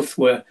we both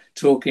were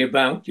talking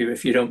about you,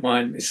 if you don't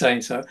mind me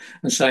saying so,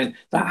 and saying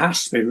that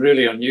has to be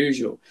really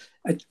unusual.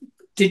 Uh,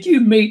 Did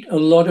you meet a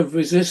lot of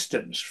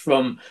resistance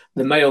from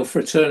the male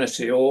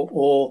fraternity,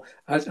 or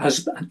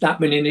has that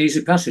been an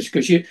easy passage?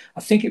 Because I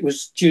think it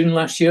was June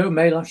last year,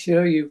 May last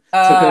year, you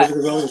took Uh, over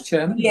the role of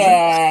chairman, was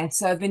it? Yeah,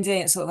 so I've been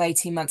doing it sort of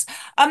 18 months.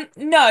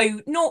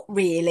 No, not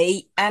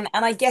really. And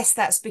I guess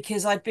that's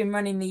because I'd been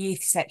running the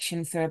youth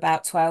section for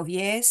about 12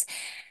 years.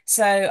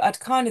 So I'd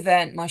kind of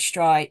earned my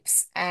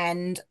stripes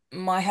and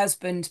my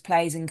husband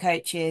plays and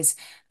coaches,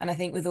 and I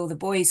think with all the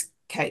boys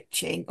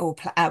coaching or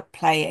out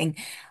playing,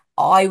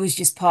 I was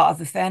just part of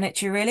the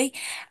furniture really.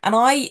 And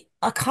I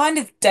kind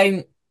of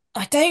don't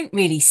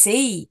really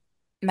see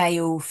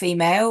male,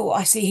 female.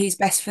 I see who's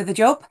best for the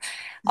job.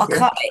 I Yeah.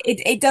 can't,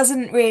 it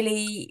doesn't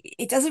really,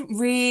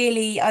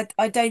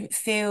 I don't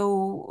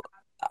feel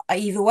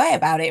either way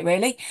about it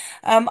really.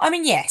 I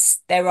mean, yes,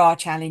 there are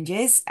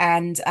challenges,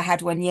 and I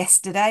had one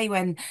yesterday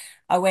when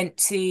I went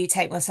to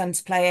take my son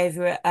to play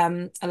over at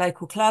a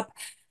local club,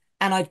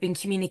 and I'd been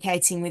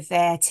communicating with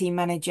their team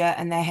manager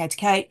and their head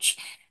coach,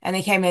 and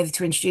they came over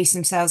to introduce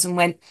themselves and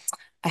went,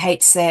 I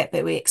hate to say it,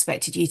 but we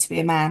expected you to be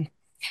a man.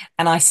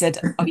 And I said,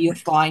 oh, you're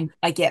fine.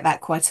 I get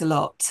that quite a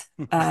lot.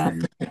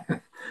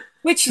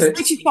 Which So is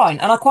it's, fine,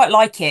 and I quite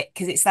like it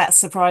because it's that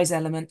surprise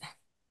element.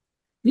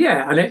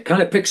 yeah, and it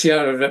kind of picks you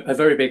out of a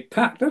very big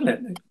pack, doesn't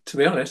it? To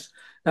be honest,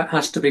 that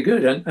has to be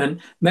good,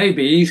 and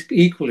maybe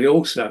equally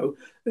also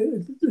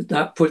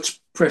that puts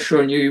pressure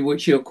on you,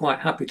 which you're quite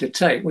happy to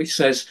take, which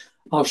says,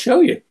 "I'll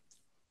show you."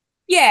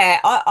 Yeah,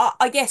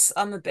 I guess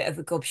I'm a bit of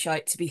a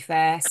gobshite to be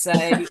fair. So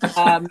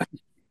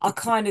I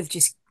kind of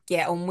just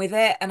get on with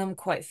it, and I'm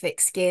quite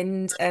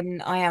thick-skinned,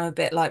 and I am a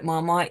bit like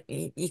Marmite.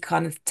 You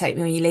kind of take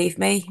me or you leave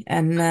me,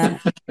 and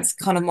it's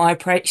kind of my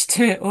approach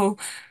to it all.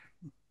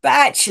 But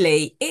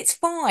actually, it's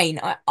fine.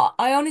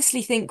 I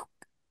honestly think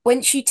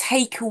once you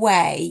take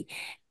away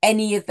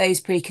any of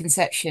those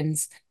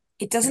preconceptions,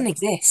 it Yeah, doesn't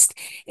exist.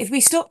 If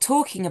we stop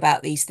talking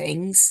about these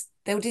things,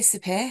 they'll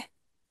disappear.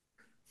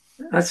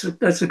 that's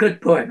a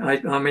good point.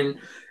 I mean,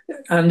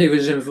 Andy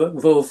was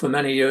involved for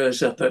many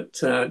years up at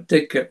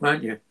Didcot,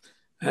 weren't you?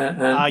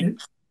 I And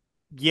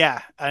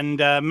Yeah, and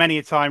many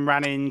a time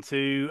ran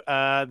into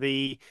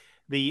the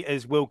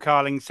as Will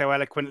Carling so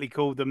eloquently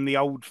called them, the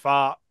old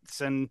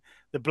farts and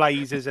the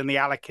blazers and the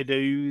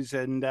alacadoos,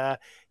 and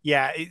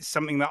yeah, it's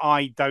something that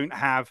I don't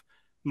have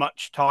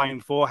much time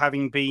for,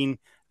 having been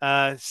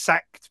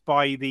sacked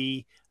by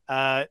the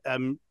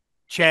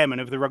chairman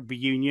of the rugby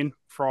union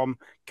from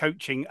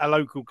coaching a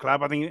local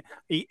club. I think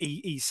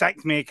he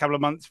sacked me a couple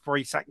of months before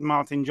he sacked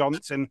Martin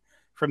Johnson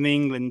from the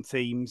England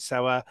team.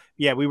 So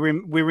yeah, we were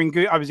in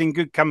good. I was in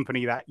good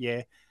company that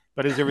year,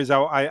 but as a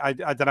result, I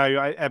don't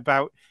know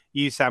about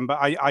you, Sam, but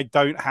I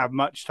don't have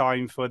much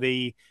time for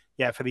the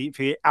for the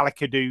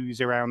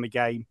alacadoos around the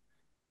game.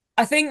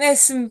 I think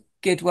there's some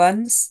good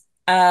ones.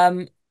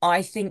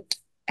 I think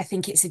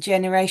it's a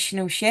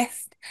generational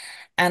shift,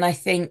 and I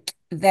think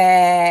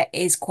there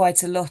is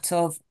quite a lot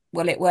of,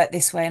 well, it worked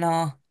this way in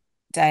our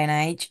day and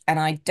age, and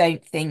I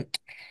don't think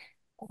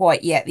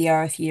quite yet the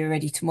RFU are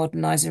ready to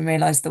modernise and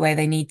realise the way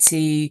they need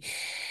to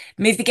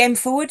move the game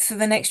forward for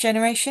the next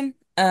generation.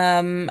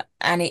 And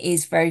it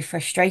is very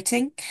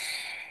frustrating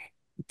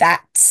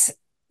that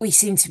we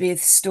seem to be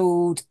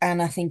stalled.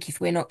 And I think if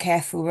we're not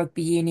careful,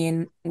 rugby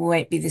union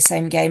won't be the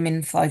same game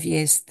in 5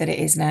 years that it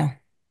is now.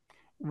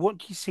 What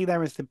do you see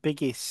there as the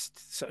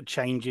biggest sort of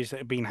changes that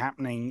have been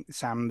happening,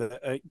 Sam,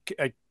 that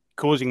are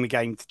causing the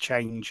game to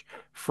change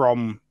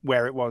from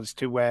where it was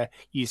to where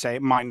you say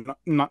it might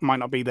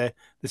not be the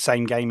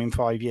same game in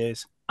 5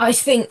 years? I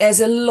think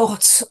there's a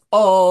lot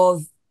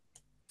of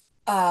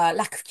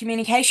lack of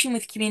communication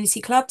with community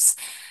clubs,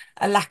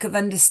 a lack of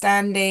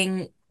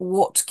understanding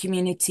what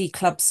community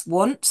clubs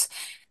want.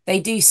 They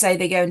do say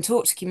they go and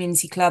talk to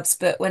community clubs,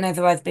 but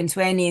whenever I've been to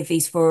any of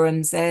these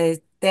forums, they're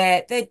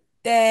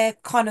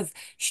kind of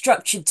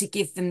structured to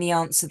give them the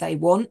answer they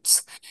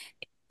want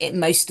it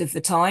most of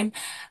the time.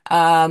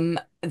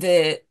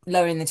 The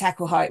lowering the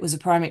tackle height was a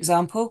prime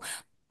example.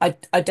 I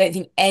don't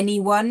think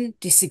anyone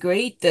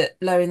disagreed that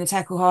lowering the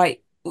tackle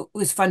height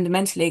was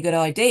fundamentally a good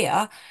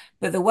idea,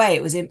 but the way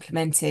it was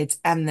implemented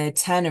and the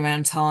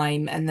turnaround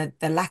time and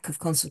the lack of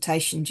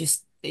consultation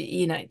just,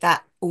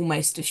 that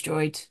almost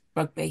destroyed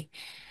rugby.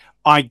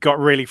 I got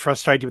really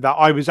frustrated with that.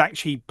 I was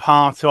actually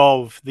part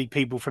of the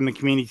people from the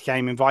community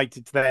game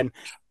invited to then,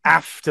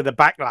 after the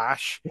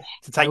backlash,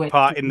 to take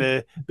part in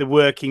the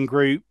working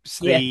groups,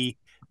 the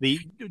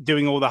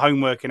doing all the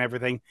homework and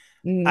everything.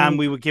 And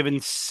we were given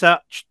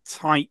such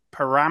tight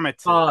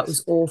parameters. Oh, it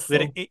was awful.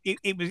 That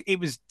it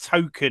was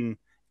token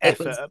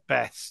effort at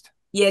best.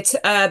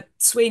 Yeah,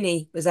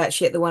 Sweeney was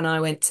actually at the one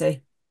I went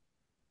to.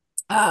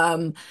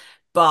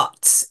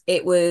 But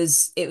it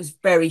was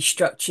very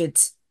structured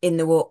in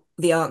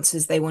the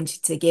answers they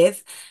wanted to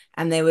give,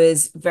 and there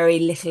was very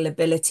little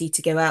ability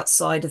to go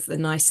outside of the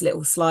nice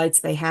little slides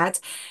they had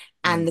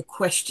and the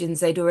questions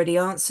they'd already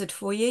answered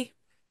for you.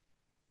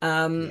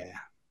 Yeah,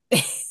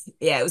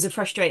 it was a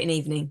frustrating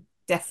evening.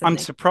 Definitely. I'm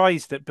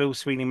surprised that Bill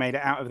Sweeney made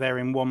it out of there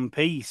in one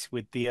piece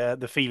with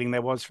the feeling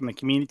there was from the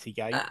community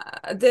game.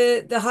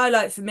 The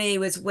highlight for me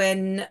was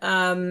when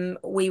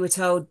we were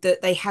told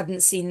that they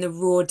hadn't seen the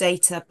raw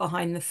data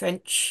behind the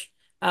French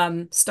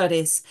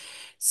studies.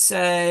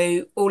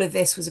 So all of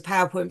this was a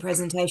PowerPoint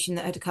presentation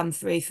that had come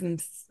through from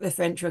the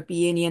French Rugby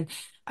Union,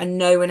 and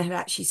no one had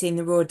actually seen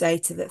the raw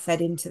data that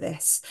fed into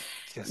this.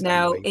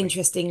 Now,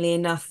 interestingly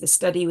enough, the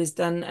study was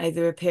done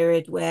over a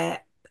period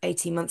where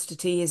 18 months to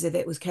 2 years of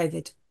it was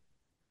COVID.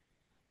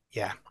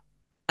 Yeah.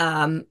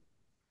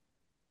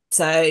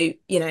 So,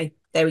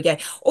 there we go.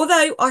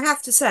 Although I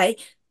have to say,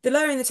 the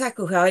lowering the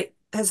tackle height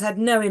has had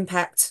no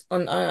impact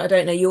on, I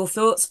don't know your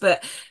thoughts,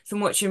 but from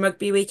watching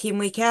rugby week in,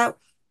 week out,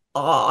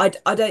 I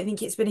don't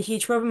think it's been a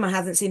huge problem. I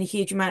haven't seen a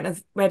huge amount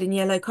of red and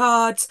yellow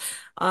cards.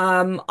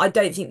 I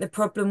don't think the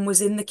problem was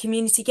in the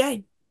community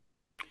game.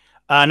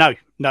 No,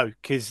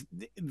 because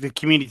the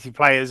community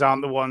players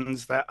aren't the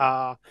ones that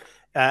are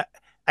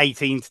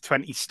 18 to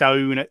 20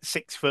 stone at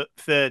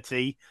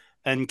 6'30"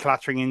 and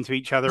clattering into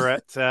each other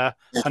at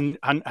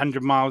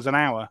 100 miles an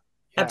hour.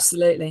 Yeah.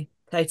 Absolutely,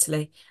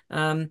 totally.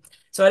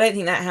 So I don't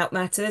think that help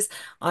matters.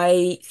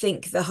 I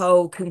think the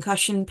whole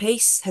concussion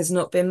piece has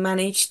not been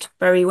managed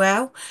very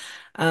well.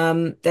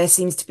 There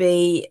seems to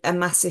be a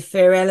massive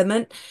fear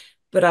element,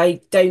 but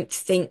I don't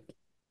think,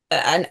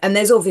 and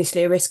there's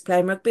obviously a risk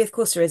playing rugby. Of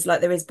course there is,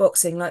 like there is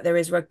boxing, like there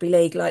is rugby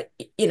league. Like,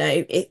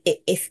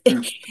 if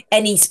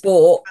any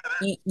sport,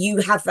 you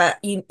have that,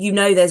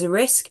 there's a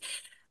risk.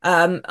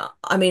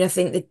 I mean, I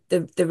think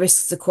the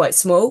risks are quite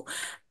small,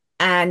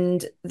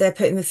 and they're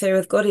putting the fear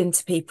of God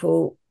into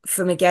people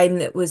from a game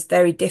that was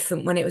very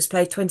different when it was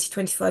played 20,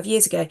 25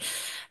 years ago.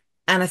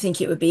 And I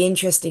think it would be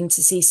interesting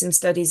to see some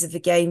studies of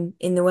the game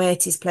in the way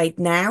it is played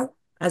now,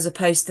 as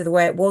opposed to the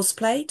way it was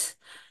played.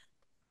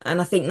 And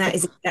I think that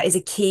is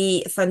a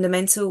key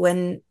fundamental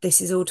when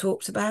this is all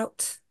talked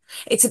about.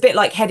 It's a bit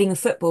like heading a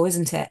football,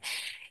 isn't it?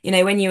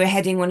 When you were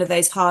heading one of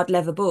those hard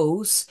leather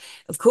balls,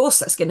 of course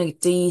that's going to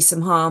do you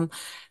some harm.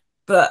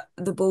 But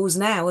the balls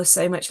now are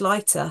so much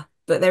lighter,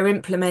 but they're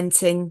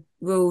implementing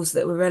rules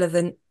that were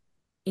relevant,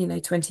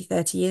 20,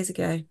 30 years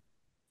ago.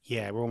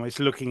 Yeah, we're almost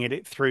looking at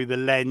it through the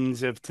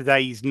lens of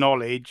today's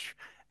knowledge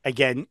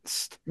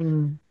against,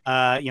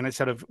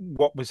 sort of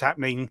what was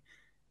happening,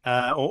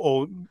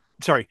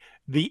 sorry,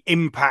 the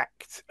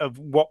impact of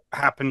what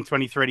happened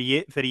 20,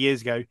 30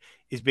 years ago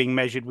is being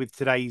measured with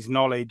today's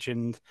knowledge.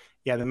 And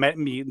yeah,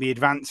 the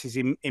advances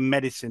in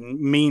medicine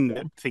mean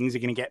that things are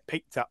going to get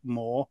picked up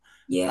more.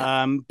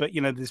 Yeah. But,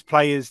 there's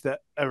players that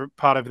are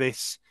part of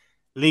this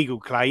legal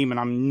claim, and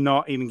I'm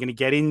not even going to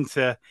get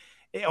into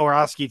it or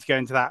ask you to go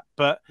into that,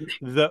 but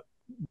that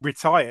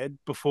retired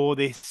before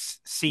this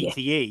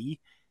CTE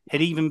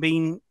had even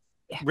been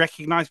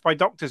recognised by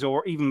doctors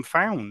or even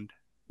found.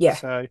 Yeah.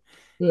 So,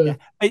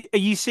 Are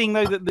you seeing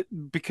though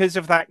that because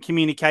of that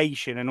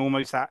communication and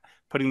almost that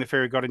putting the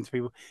fear of God into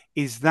people,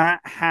 is that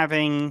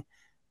having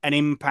an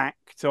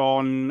impact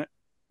on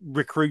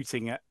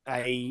recruiting at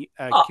a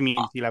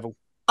community level?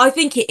 I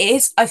think it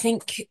is. I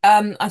think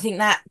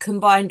that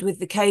combined with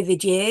the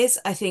COVID years,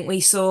 I think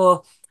we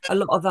saw a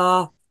lot of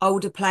our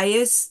older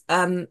players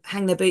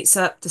hang their boots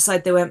up,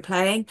 decide they weren't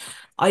playing.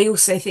 I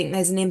also think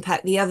there's an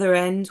impact the other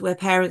end where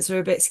parents are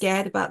a bit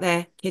scared about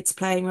their kids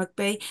playing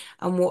rugby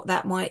and what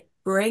that might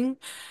bring.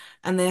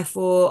 And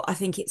therefore, I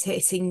think it's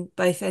hitting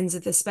both ends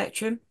of the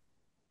spectrum.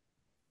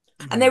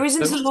 And there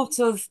isn't a lot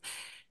of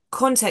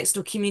context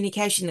or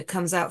communication that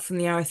comes out from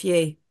the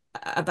RFU.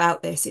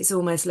 about this. It's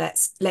almost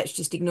let's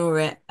just ignore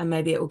it and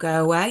maybe it will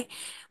go away.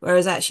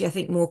 Whereas actually, I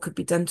think more could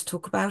be done to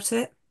talk about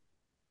it.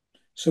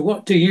 So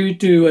what do you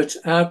do at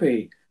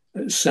Abbey,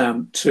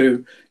 Sam,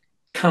 to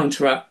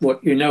counteract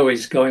what you know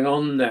is going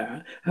on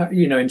there?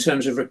 In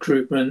terms of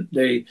recruitment,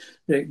 the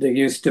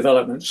youth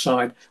development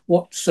side,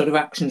 what sort of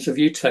actions have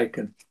you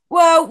taken?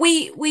 Well,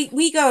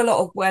 we go a lot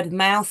of word of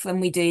mouth and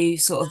we do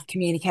sort of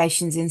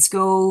communications in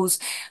schools.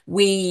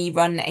 We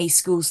run a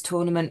schools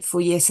tournament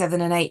for year 7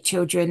 and 8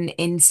 children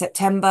in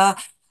September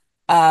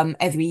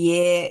every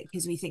year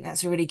because we think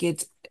that's a really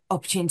good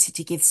opportunity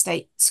to give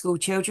state school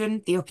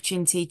children the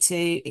opportunity to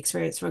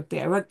experience rugby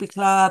at a rugby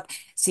club,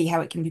 see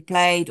how it can be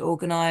played,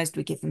 organised.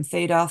 We give them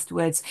food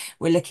afterwards.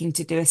 We're looking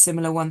to do a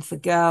similar one for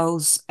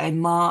girls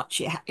in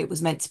March. It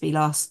was meant to be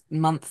last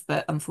month,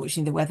 but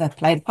unfortunately the weather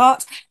played a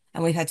part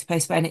and we've had to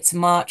postpone it to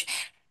March.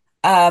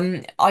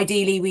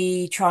 Ideally,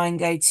 we try and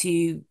go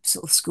to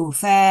sort of school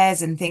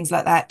fairs and things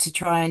like that to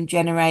try and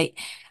generate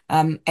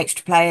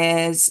extra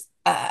players.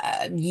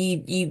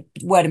 You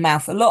word of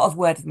mouth, a lot of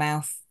word of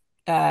mouth.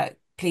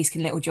 Please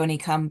can little Johnny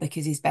come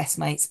because his best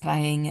mate's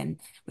playing, and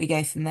we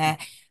go from there.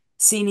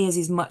 Seniors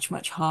is much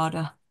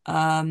harder.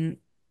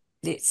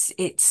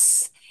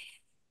 It's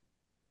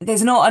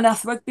there's not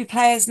enough rugby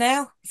players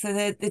now for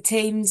the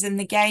teams and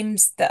the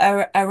games that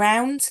are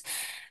around,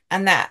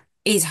 and that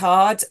is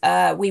hard.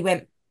 We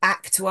went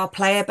back to our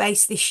player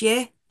base this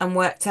year and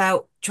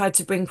tried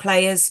to bring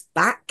players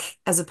back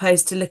as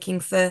opposed to looking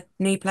for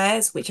new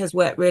players, which has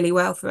worked really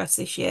well for us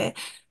this year.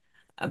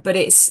 But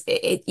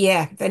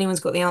yeah, if anyone's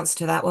got the answer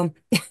to that one,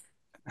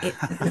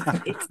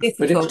 it's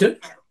difficult. But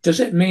does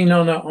it mean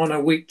on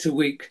a week to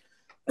week,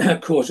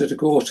 quarter to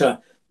quarter,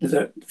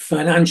 that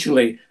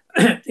financially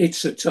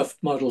it's a tough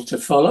model to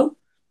follow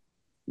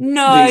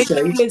No, these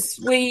days? because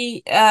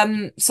we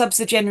subs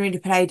are generally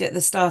played at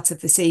the start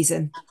of the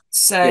season.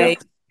 So Yeah,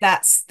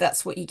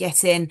 that's what you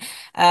get in.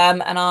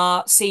 And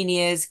our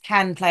seniors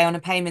can play on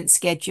a payment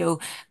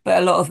schedule, but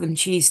a lot of them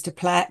choose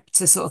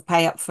to sort of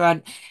pay up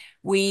front.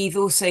 We've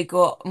also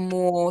got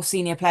more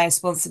senior players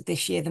sponsored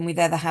this year than we've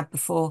ever had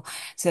before.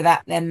 So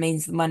that then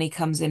means the money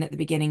comes in at the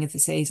beginning of the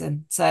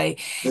season. So,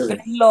 but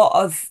really.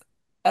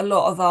 a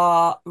lot of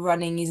our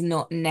running is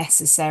not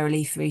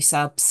necessarily through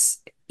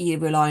subs. You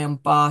rely on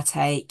bar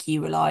take,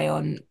 you rely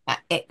on,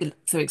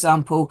 for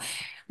example,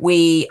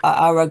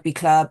 our rugby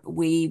club,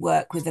 we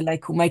work with a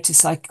local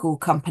motorcycle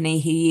company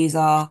who use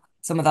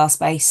some of our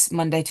space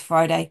Monday to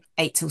Friday,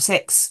 8 till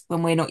 6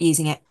 when we're not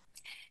using it.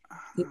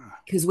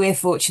 Because we're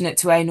fortunate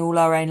to own all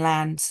our own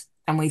land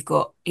and we've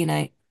got,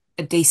 a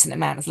decent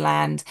amount of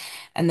land.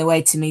 And the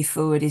way to move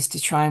forward is to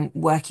try and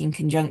work in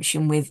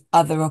conjunction with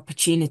other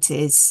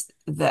opportunities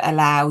that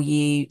allow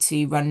you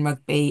to run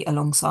rugby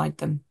alongside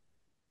them.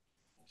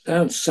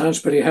 Sounds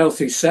pretty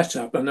healthy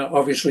setup, and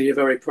obviously you're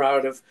very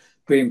proud of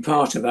being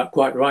part of that,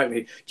 quite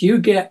rightly. Do you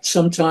get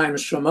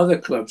sometimes from other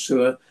clubs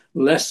who are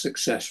less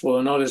successful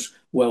and not as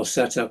well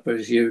set up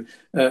as you,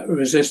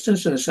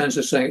 resistance in a sense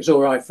of saying it's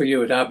all right for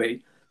you at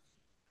Abbey?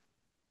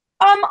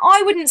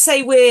 I wouldn't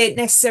say we're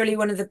necessarily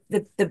one of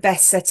the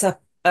best set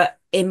up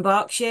in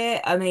Berkshire.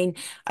 I mean,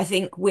 I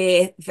think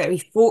we're very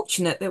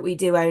fortunate that we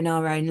do own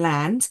our own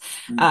land.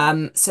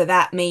 So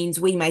that means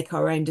we make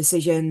our own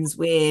decisions.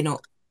 We're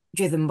not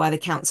driven by the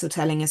council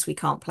telling us we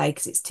can't play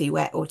because it's too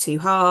wet or too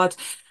hard.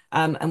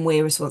 And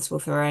we're responsible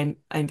for our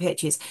own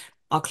pitches.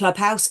 Our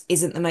clubhouse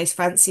isn't the most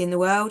fancy in the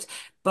world,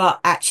 but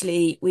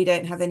actually we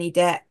don't have any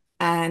debt,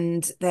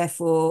 and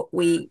therefore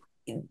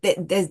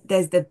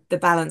there's the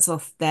balance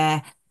off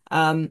there.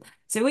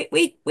 So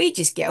we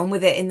just get on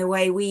with it in the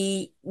way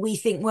we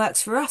think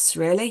works for us,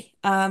 really.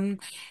 I've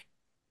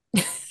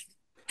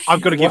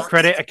got to give What?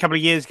 credit. A couple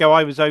of years ago,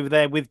 I was over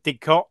there with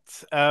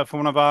Didcot for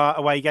one of our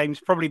away games,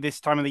 probably this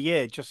time of the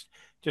year, just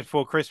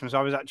before Christmas.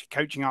 I was actually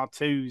coaching our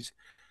twos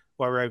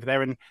while we were over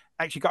there and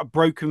actually got a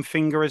broken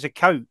finger as a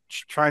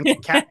coach trying to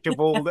catch a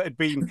ball that had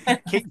been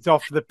kicked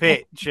off the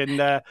pitch.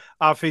 And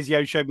our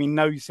physio showed me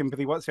no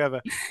sympathy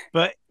whatsoever.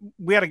 But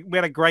we had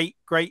a great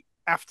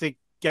after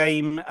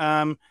game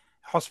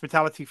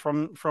hospitality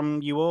from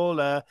you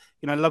all.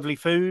 Lovely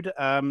food.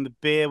 The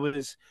beer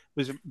was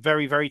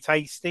very, very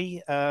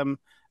tasty.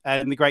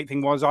 And the great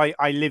thing was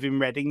I live in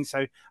Reading, so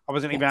I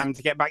wasn't even having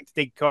to get back to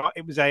Didcot.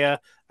 It was a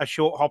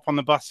short hop on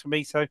the bus for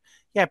me. So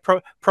yeah,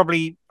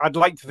 probably I'd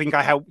like to think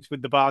I helped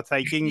with the bar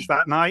takings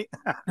that night.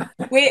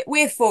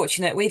 We're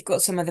fortunate. We've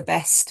got some of the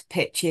best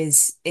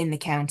pitches in the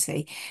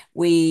county.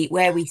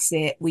 Where we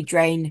sit, we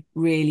drain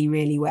really,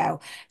 really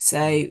well.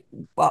 So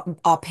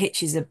our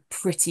pitches are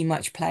pretty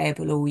much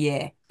playable all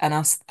year, and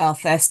our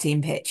first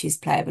team pitch is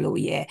playable all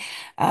year.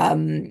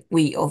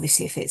 We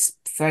obviously, if it's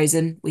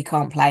frozen, we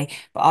can't play,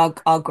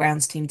 but our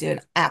grounds team do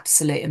an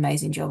absolute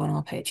amazing job on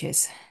our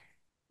pitches.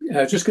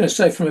 I was just going to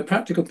say, from a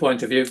practical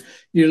point of view,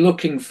 you're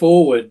looking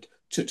forward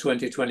to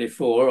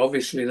 2024.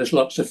 Obviously, there's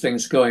lots of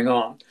things going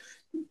on.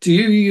 Do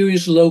you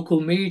use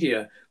local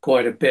media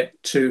quite a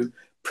bit to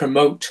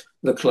promote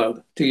the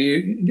club?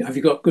 Have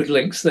you got good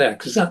links there?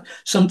 Because that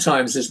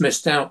sometimes is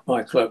missed out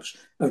by clubs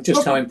of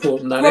just how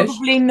important that is.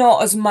 Probably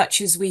not as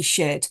much as we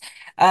should.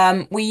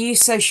 We use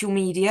social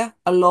media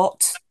a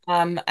lot.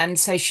 And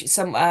so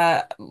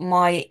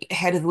my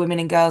head of the women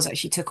and girls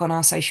actually took on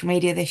our social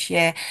media this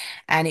year,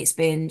 and it's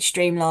been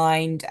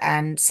streamlined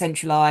and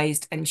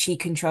centralized, and she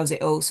controls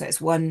it all. So it's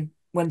one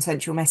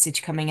central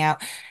message coming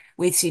out.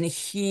 We've seen a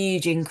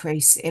huge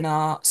increase in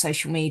our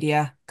social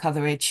media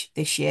coverage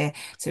this year.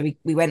 So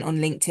we went on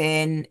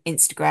LinkedIn,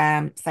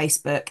 Instagram,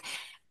 Facebook,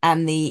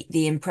 and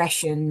the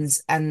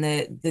impressions and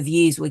the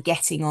views we're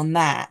getting on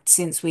that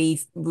since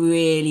we've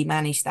really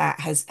managed that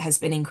has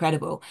been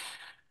incredible.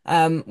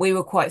 We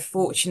were quite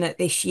fortunate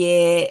this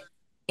year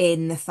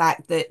in the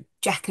fact that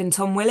Jack and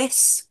Tom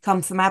Willis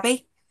come from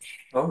Abbey.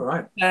 All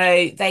right.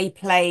 So they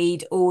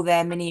played all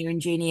their mini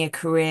and junior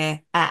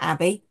career at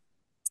Abbey,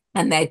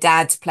 and their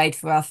dads played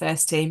for our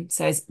first team.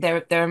 So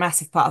they're a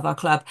massive part of our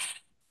club.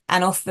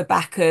 And off the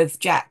back of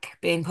Jack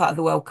being part of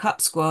the World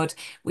Cup squad,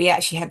 we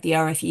actually had the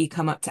RFU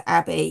come up to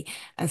Abbey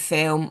and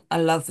film a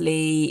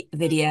lovely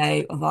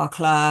video of our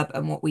club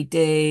and what we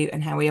do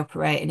and how we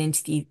operate and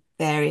interview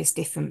various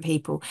different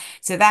people.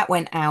 So that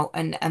went out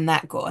and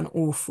that got an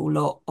awful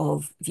lot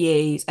of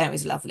views. And it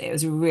was lovely. It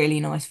was a really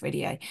nice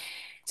video.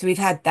 So we've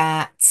had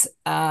that,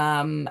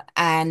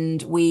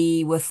 and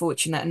we were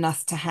fortunate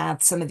enough to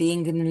have some of the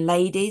England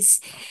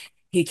ladies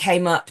who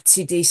came up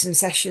to do some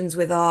sessions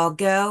with our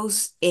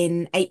girls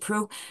in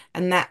April,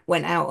 and that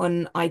went out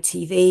on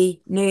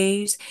ITV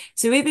News.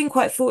 So we've been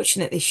quite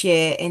fortunate this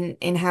year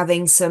in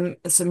having some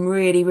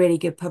really, really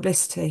good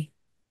publicity.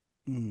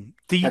 Do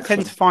you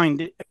tend Excellent. to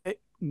find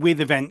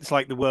with events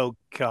like the World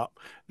Cup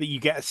that you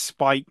get a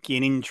spike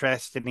in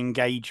interest and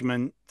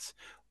engagement,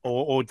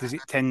 or does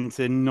it tend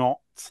to not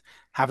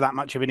have that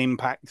much of an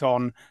impact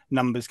on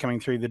numbers coming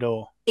through the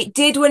door? It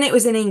did when it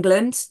was in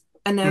England,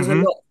 and there was a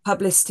hmm lot of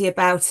publicity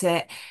about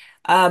it.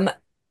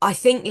 I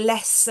think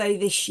less so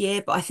this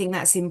year, but I think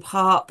that's in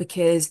part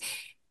because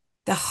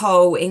the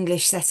whole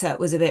English setup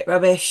was a bit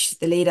rubbish,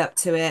 the lead up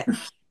to it.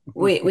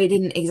 We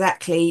didn't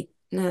exactly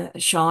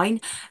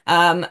shine.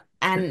 And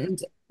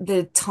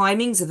the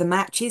timings of the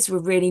matches were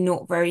really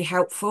not very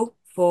helpful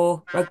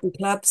for rugby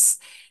clubs.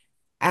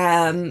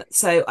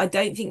 So I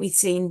don't think we've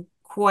seen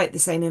quite the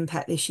same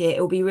impact this year.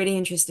 It'll be really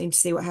interesting to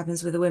see what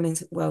happens with the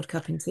Women's World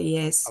Cup in 2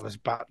 years. I was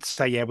about to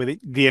say, yeah, with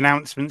the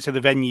announcements of the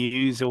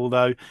venues,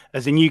 although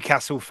as a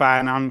Newcastle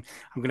fan, I'm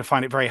going to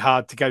find it very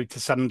hard to go to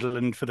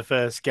Sunderland for the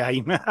first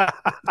game.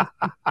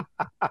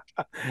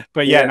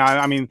 But yeah, no, Yes.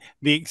 I mean,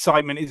 the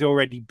excitement is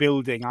already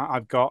building.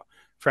 I've got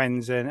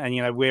friends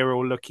and we're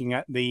all looking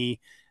at the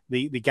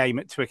game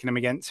at Twickenham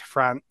against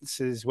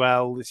France as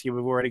well this year.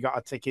 We've already got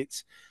our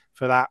tickets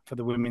for that, for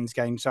the women's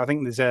game. So I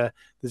think there's a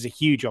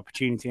huge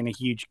opportunity and a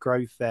huge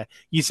growth there.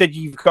 You said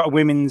you've got a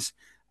women's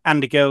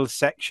and a girls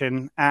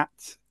section at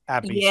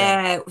Abbey, Sam.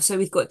 Yeah, so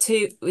we've got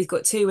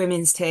two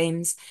women's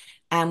teams,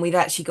 and we've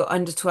actually got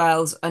under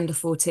 12s, under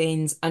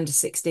 14s, under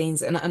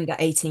 16s, and under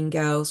 18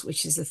 girls,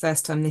 which is the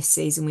first time this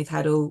season we've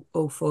had all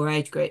four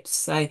age groups.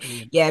 So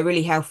Brilliant. yeah,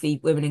 really healthy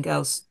women and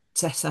girls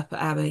set up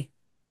at Abbey.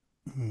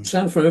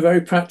 Sam, from a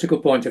very practical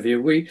point of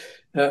view, we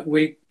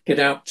get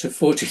out to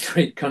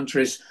 43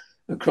 countries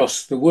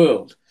across the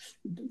world,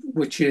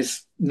 which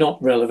is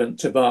not relevant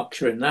to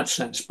Berkshire in that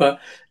sense. But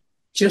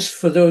just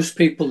for those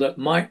people that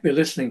might be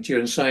listening to you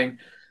and saying,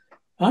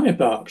 I'm in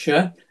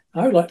Berkshire,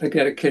 I would like to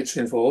get kids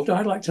involved,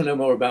 I'd like to know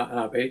more about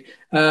Abbey.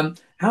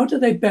 How do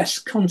they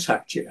best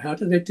contact you? How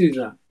do they do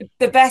that?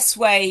 The best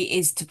way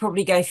is to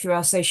probably go through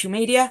our social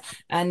media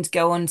and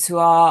go onto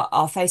our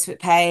Facebook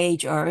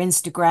page or our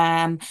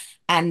Instagram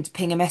and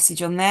ping a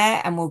message on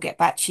there, and we'll get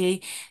back to you.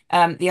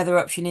 The other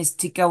option is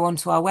to go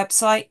onto our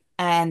website,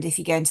 and if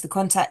you go into the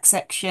contact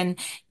section,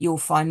 you'll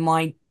find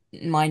my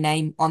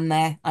name on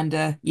there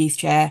under youth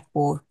chair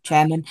or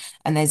chairman,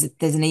 and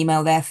there's an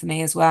email there for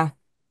me as well.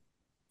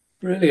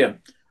 Brilliant.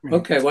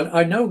 Okay, well,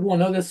 I know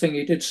one other thing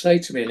you did say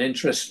to me, an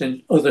interest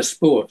in other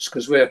sports,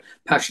 because we're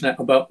passionate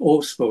about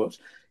all sports.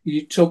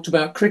 You talked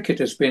about cricket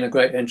as being a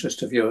great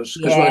interest of yours,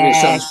 because one of your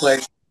sons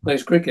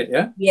plays cricket,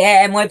 yeah?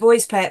 Yeah, my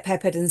boys play at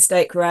Pepperden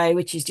Stoke Row,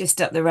 which is just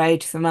up the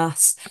road from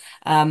us.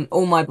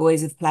 All my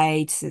boys have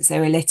played since they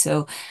were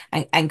little,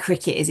 and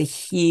cricket is a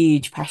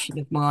huge passion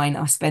of mine.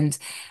 I spend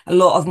a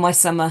lot of my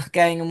summer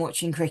going and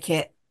watching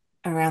cricket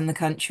around the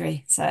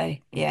country. So,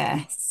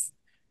 yes.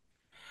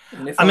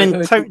 And if I I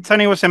mean, heard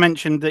Tony also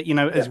mentioned that,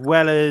 yeah. as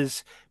well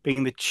as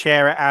being the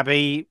chair at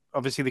Abbey,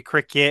 obviously the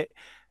cricket,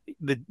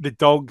 the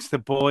dogs, the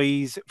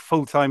boys,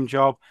 full-time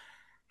job.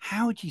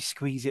 How do you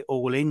squeeze it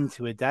all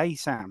into a day,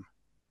 Sam?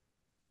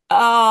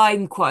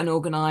 I'm quite an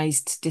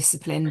organised,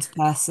 disciplined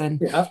person.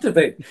 You have to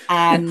be.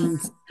 And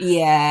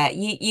yeah,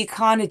 you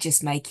kind of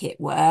just make it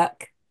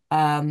work.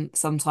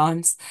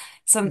 Sometimes.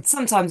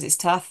 Sometimes it's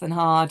tough and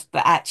hard,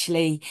 but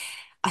actually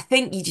I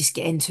think you just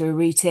get into a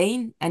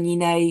routine and you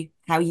know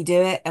how you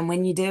do it and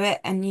when you do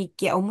it and you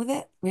get on with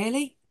it,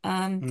 really.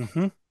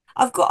 hmm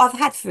I've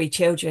had three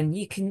children.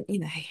 You can,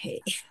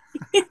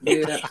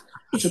 Yeah.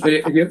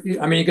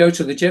 I mean, you go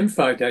to the gym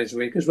 5 days a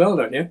week as well,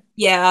 don't you?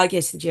 Yeah, I go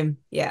to the gym.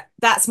 Yeah,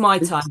 that's my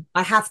time.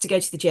 I have to go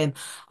to the gym.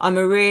 I'm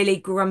a really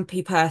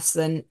grumpy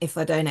person if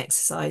I don't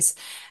exercise.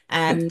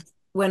 And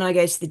when I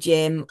go to the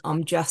gym,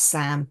 I'm just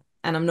Sam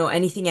and I'm not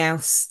anything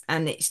else.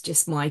 And it's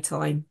just my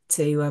time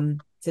to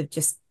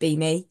just be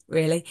me,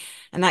 really.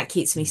 And that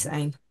keeps me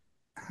sane.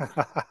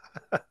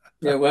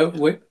 Yeah, well,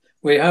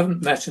 we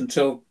haven't met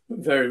until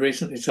very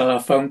recently, till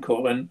our phone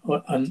call, and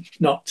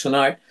not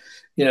tonight.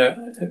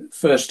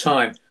 First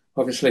time,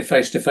 obviously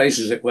face to face,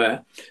 as it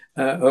were,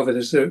 over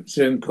the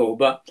Zoom call.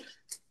 But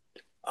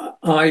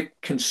I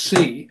can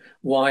see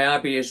why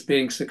Abby is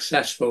being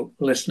successful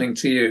listening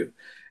to you.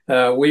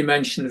 We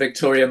mentioned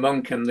Victoria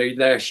Monk and the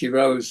There She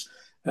Rose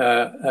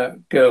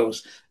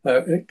girls,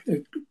 they're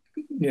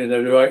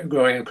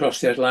growing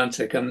across the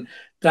Atlantic, and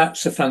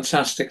that's a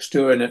fantastic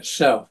story in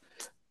itself.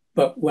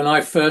 But when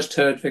I first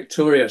heard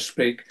Victoria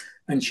speak,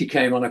 and she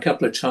came on a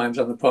couple of times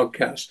on the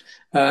podcast,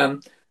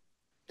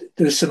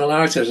 there's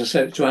similarities. I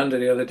said to Andy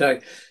the other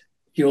day,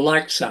 you'll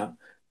like Sam.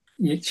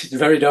 She's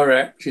very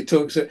direct. She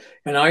talks,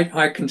 and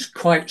I can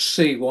quite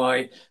see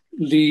why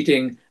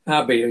leading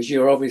Abby, as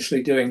you're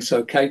obviously doing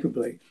so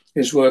capably,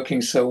 is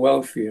working so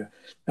well for you.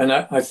 And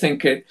I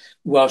think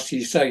whilst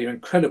you say you're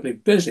incredibly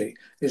busy,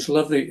 it's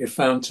lovely that you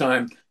found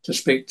time to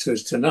speak to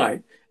us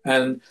tonight.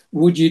 And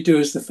would you do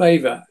us the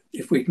favour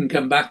if we can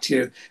come back to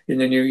you in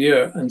the new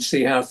year and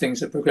see how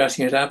things are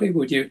progressing at Abbey?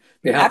 Would you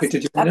be happy to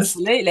join us?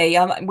 Absolutely.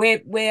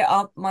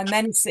 My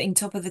men are sitting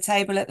top of the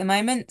table at the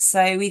moment,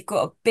 so we've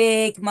got a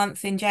big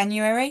month in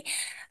January.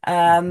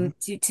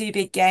 Two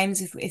big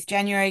games. If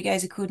January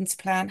goes according to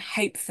plan,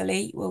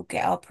 hopefully we'll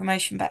get our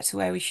promotion back to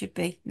where we should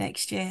be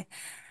next year.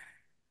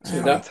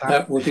 So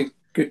that would be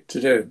good to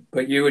do.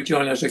 But you would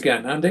join us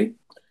again, Andy?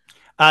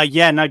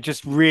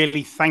 Just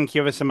really thank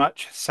you ever so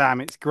much,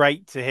 Sam. It's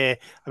great to hear.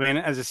 I mean,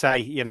 as I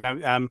say,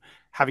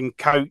 having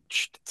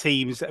coached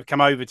teams that have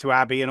come over to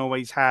Abbey and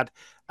always had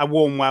a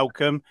warm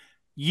welcome,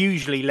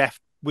 usually left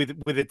with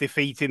a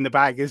defeat in the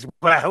bag as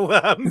well.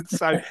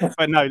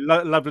 But no,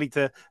 lovely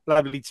to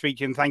speak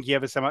to you, and thank you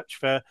ever so much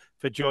for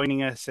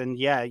joining us. And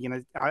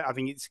I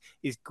think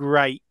it's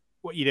great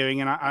what you're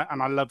doing, and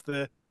I love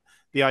the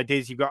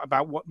ideas you've got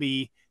about what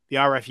the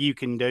RFU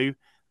can do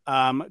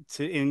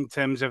in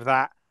terms of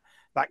that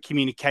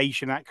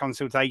communication, that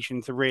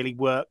consultation to really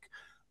work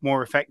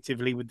more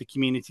effectively with the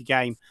community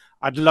game.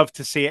 I'd love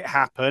to see it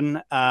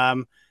happen.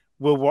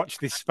 We'll watch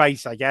this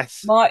space, I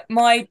guess.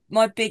 My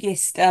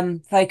biggest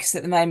focus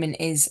at the moment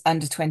is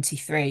under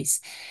 23s.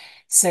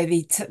 So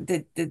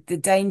the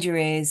danger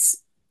is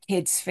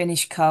kids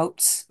finish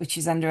Colts, which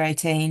is under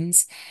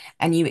 18s,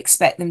 and you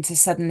expect them to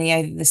suddenly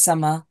over the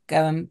summer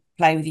go and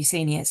play with your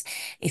seniors.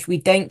 If we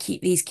don't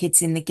keep these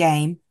kids in the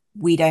game,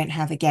 we don't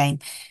have a game.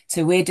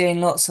 So we're doing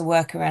lots of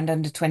work around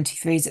under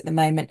 23s at the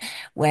moment,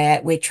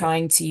 where we're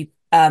trying to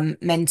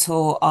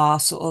mentor our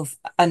sort of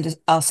under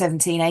our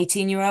 17,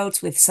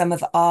 18-year-olds with some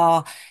of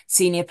our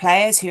senior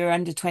players who are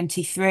under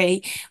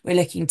 23. We're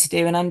looking to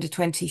do an under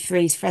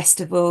 23s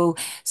festival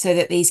so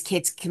that these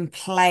kids can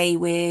play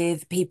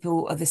with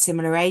people of a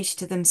similar age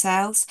to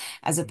themselves,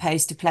 as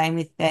opposed to playing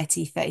with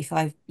 30,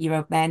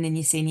 35-year-old men in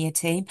your senior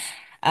team.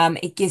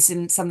 It gives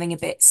them something a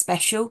bit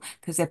special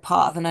because they're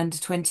part of an under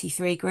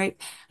 23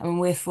 group. I mean,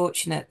 we're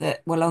fortunate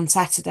that, well, on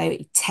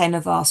Saturday, 10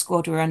 of our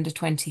squad were under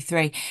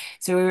 23.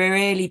 So we're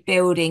really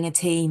building a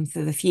team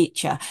for the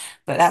future.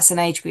 But that's an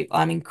age group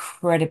I'm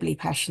incredibly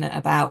passionate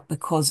about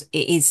because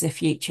it is the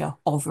future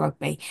of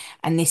rugby.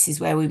 And this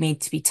is where we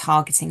need to be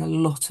targeting a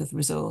lot of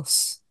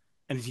resource.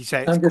 And as you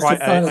say, it's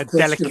quite a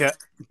delicate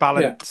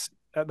balance. Yeah.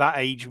 At that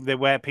age,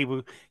 where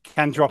people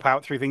can drop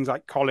out through things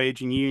like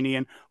college and uni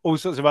and all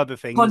sorts of other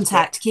things.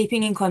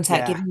 Keeping in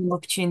contact, giving them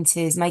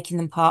opportunities, making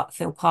them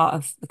feel part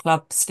of the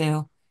club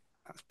still.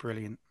 That's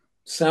brilliant.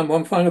 Sam,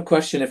 one final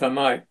question, if I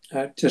might.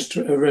 Just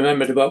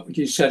remembered about what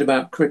you said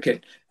about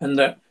cricket, and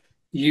that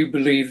you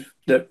believe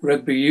that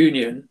rugby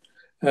union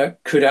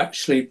could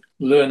actually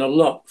learn a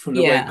lot from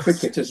the way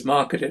cricket has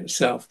marketed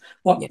itself.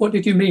 What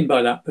did you mean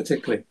by that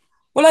particularly?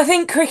 Well, I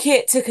think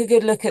cricket took a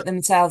good look at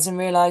themselves and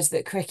realised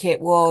that cricket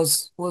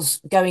was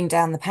going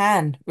down the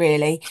pan,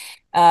 really.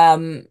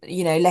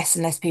 Less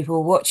and less people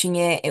were watching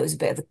it. It was a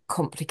bit of a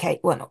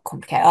not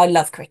complicated. I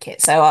love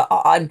cricket, so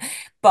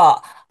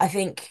but I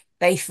think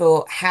they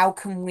thought, how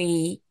can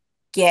we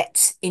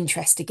get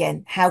interest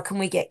again? How can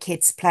we get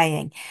kids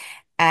playing?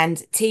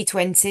 And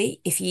T20,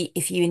 if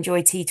you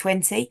enjoy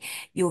T20,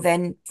 you'll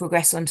then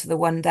progress onto the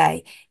one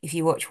day. If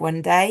you watch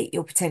one day,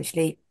 you'll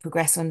potentially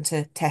progress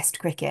onto Test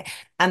cricket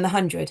and the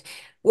 100.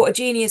 What a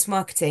genius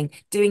marketing,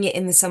 doing it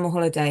in the summer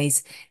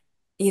holidays.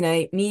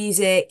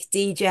 Music,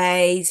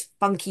 DJs,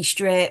 funky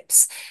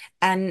strips.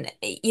 And,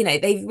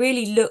 they've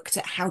really looked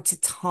at how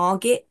to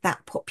target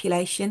that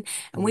population.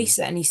 And we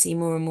certainly see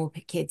more and more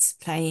kids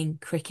playing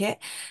cricket.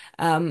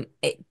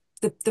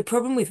 The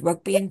problem with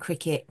rugby and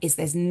cricket is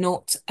there's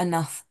not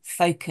enough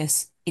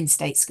focus in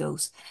state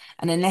schools.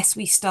 And unless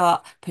we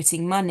start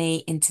putting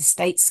money into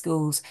state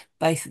schools,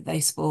 both of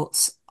those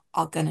sports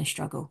are going to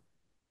struggle.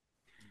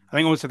 I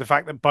think also the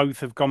fact that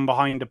both have gone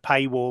behind a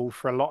paywall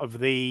for a lot of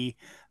the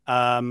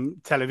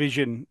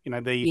television,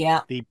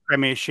 the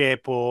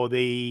Premiership or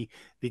the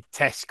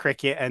Test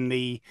cricket and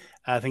the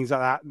things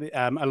like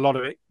that, a lot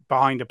of it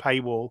behind a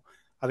paywall.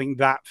 I think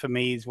that for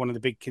me is one of the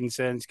big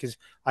concerns, because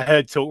I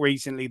heard talk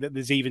recently that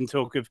there's even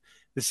talk of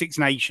the Six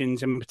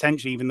Nations and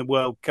potentially even the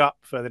World Cup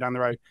further down the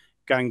road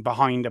going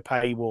behind a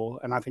paywall.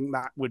 And I think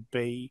that would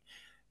be,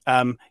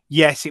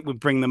 yes, it would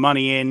bring the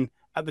money in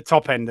at the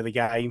top end of the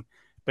game,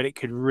 but it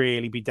could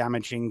really be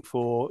damaging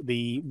for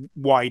the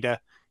wider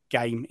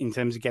game in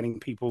terms of getting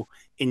people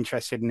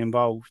interested and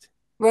involved.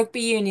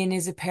 Rugby union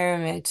is a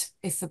pyramid.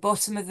 If the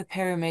bottom of the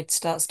pyramid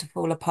starts to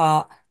fall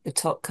apart, the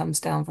top comes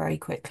down very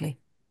quickly.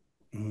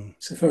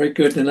 It's a very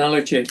good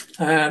analogy.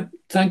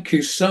 Thank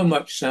you so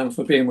much, Sam,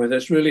 for being with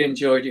us. Really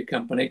enjoyed your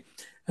company.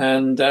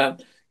 And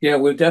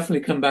we'll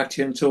definitely come back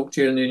to you and talk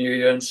to you in the new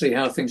year and see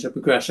how things are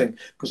progressing,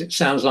 because it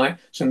sounds like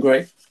some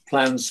great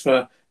plans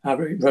for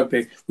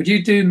rugby. Would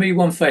you do me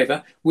one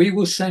favour? We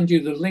will send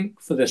you the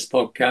link for this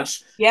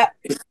podcast. Yeah.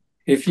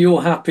 If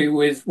you're happy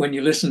with, when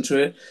you listen to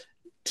it,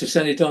 to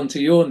send it on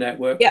to your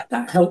network,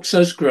 that helps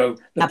us grow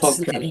the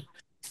podcast.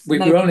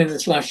 We've grown in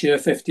this last year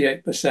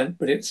 58%,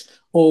 but it's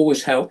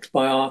always helped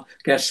by our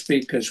guest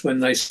speakers when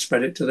they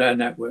spread it to their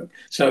network.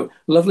 So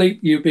lovely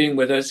you being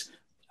with us.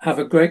 Have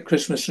a great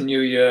Christmas and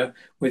New Year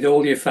with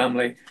all your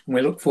family, and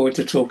we look forward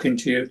to talking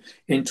to you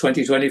in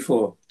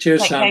 2024.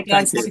 Cheers, Sam. Okay,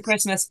 guys. Happy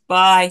Christmas.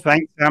 Bye.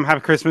 Thanks, Sam.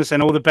 Happy Christmas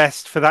and all the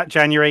best for that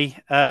January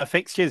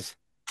fixtures.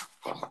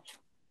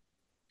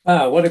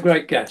 Wow, what a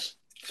great guest.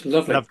 It's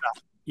lovely. Love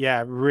that.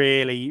 Yeah,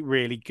 really,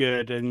 really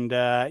good. And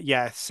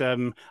yes,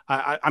 I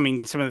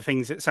mean, some of the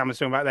things that Sam was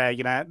talking about there,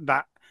 you know,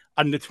 that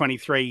under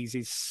 23s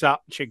is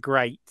such a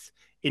great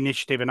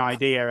initiative and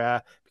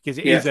idea, because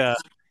it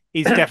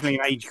is definitely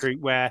an age group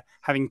where,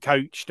 having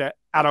coached at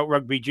adult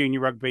rugby, junior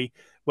rugby,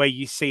 where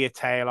you see a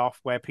tail off,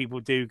 where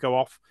people do go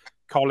off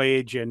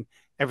college and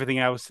everything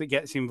else that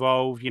gets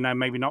involved, you know,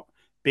 maybe not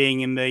being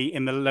in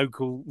the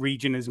local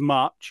region as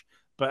much,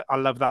 but I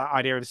love that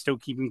idea of still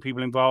keeping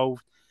people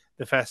involved.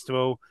 The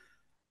festival,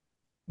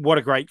 what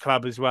a great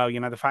club as well. You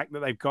know, the fact that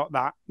they've got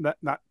that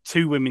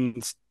two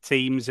women's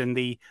teams and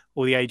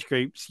all the age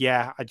groups.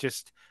 Yeah, I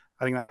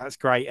think that's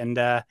great. And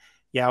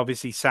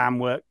obviously Sam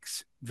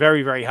works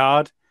very, very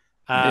hard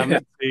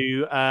to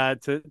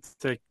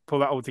pull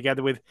that all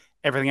together with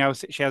everything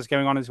else that she has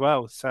going on as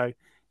well. So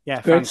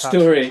yeah, great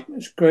story.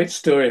 It's a great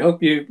story.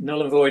 Hope you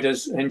null and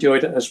voiders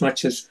enjoyed it as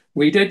much as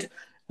we did.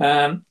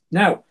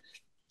 Now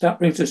that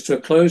brings us to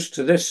a close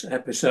to this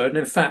episode. And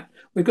in fact,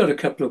 we've got a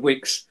couple of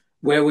weeks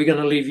where we're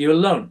going to leave you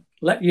alone,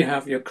 let you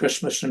have your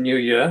Christmas and New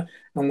Year,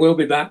 and we'll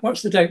be back.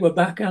 What's the date we're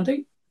back,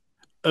 Andy?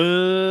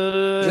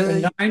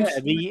 The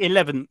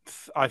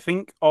 11th, I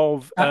think,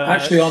 of...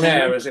 actually on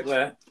air, as it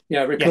were.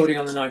 Yeah, recording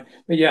on the 9th.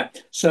 But yeah,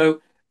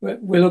 so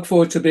we look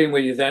forward to being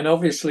with you then.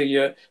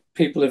 Obviously,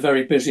 people are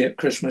very busy at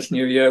Christmas,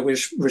 New Year. We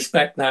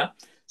respect that,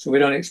 so we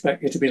don't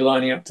expect you to be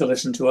lining up to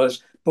listen to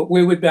us. But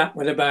we'll be back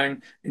with a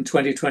bang in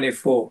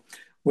 2024.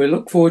 We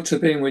look forward to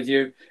being with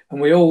you, and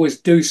we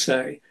always do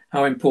say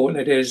how important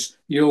it is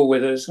you're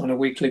with us on a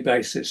weekly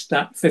basis.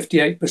 That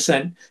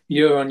 58%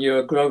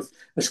 year-on-year growth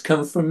has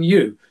come from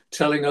you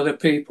telling other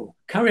people.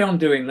 Carry on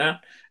doing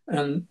that,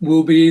 and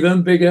we'll be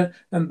even bigger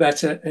and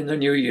better in the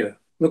new year.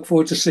 Look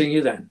forward to seeing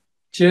you then.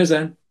 Cheers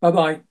then.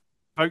 Bye-bye.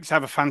 Folks,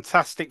 have a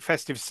fantastic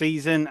festive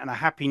season and a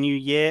happy new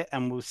year,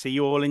 and we'll see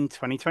you all in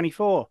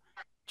 2024.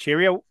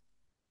 Cheerio.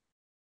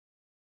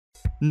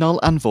 Null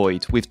and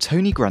Void with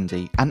Tony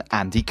Grundy and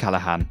Andy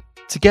Callahan.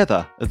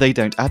 Together, they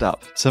don't add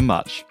up to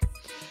much.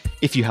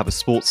 If you have a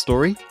sports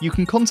story, you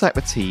can contact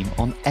the team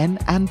on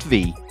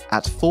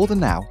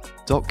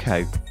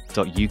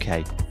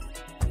n&v@forthenow.co.uk.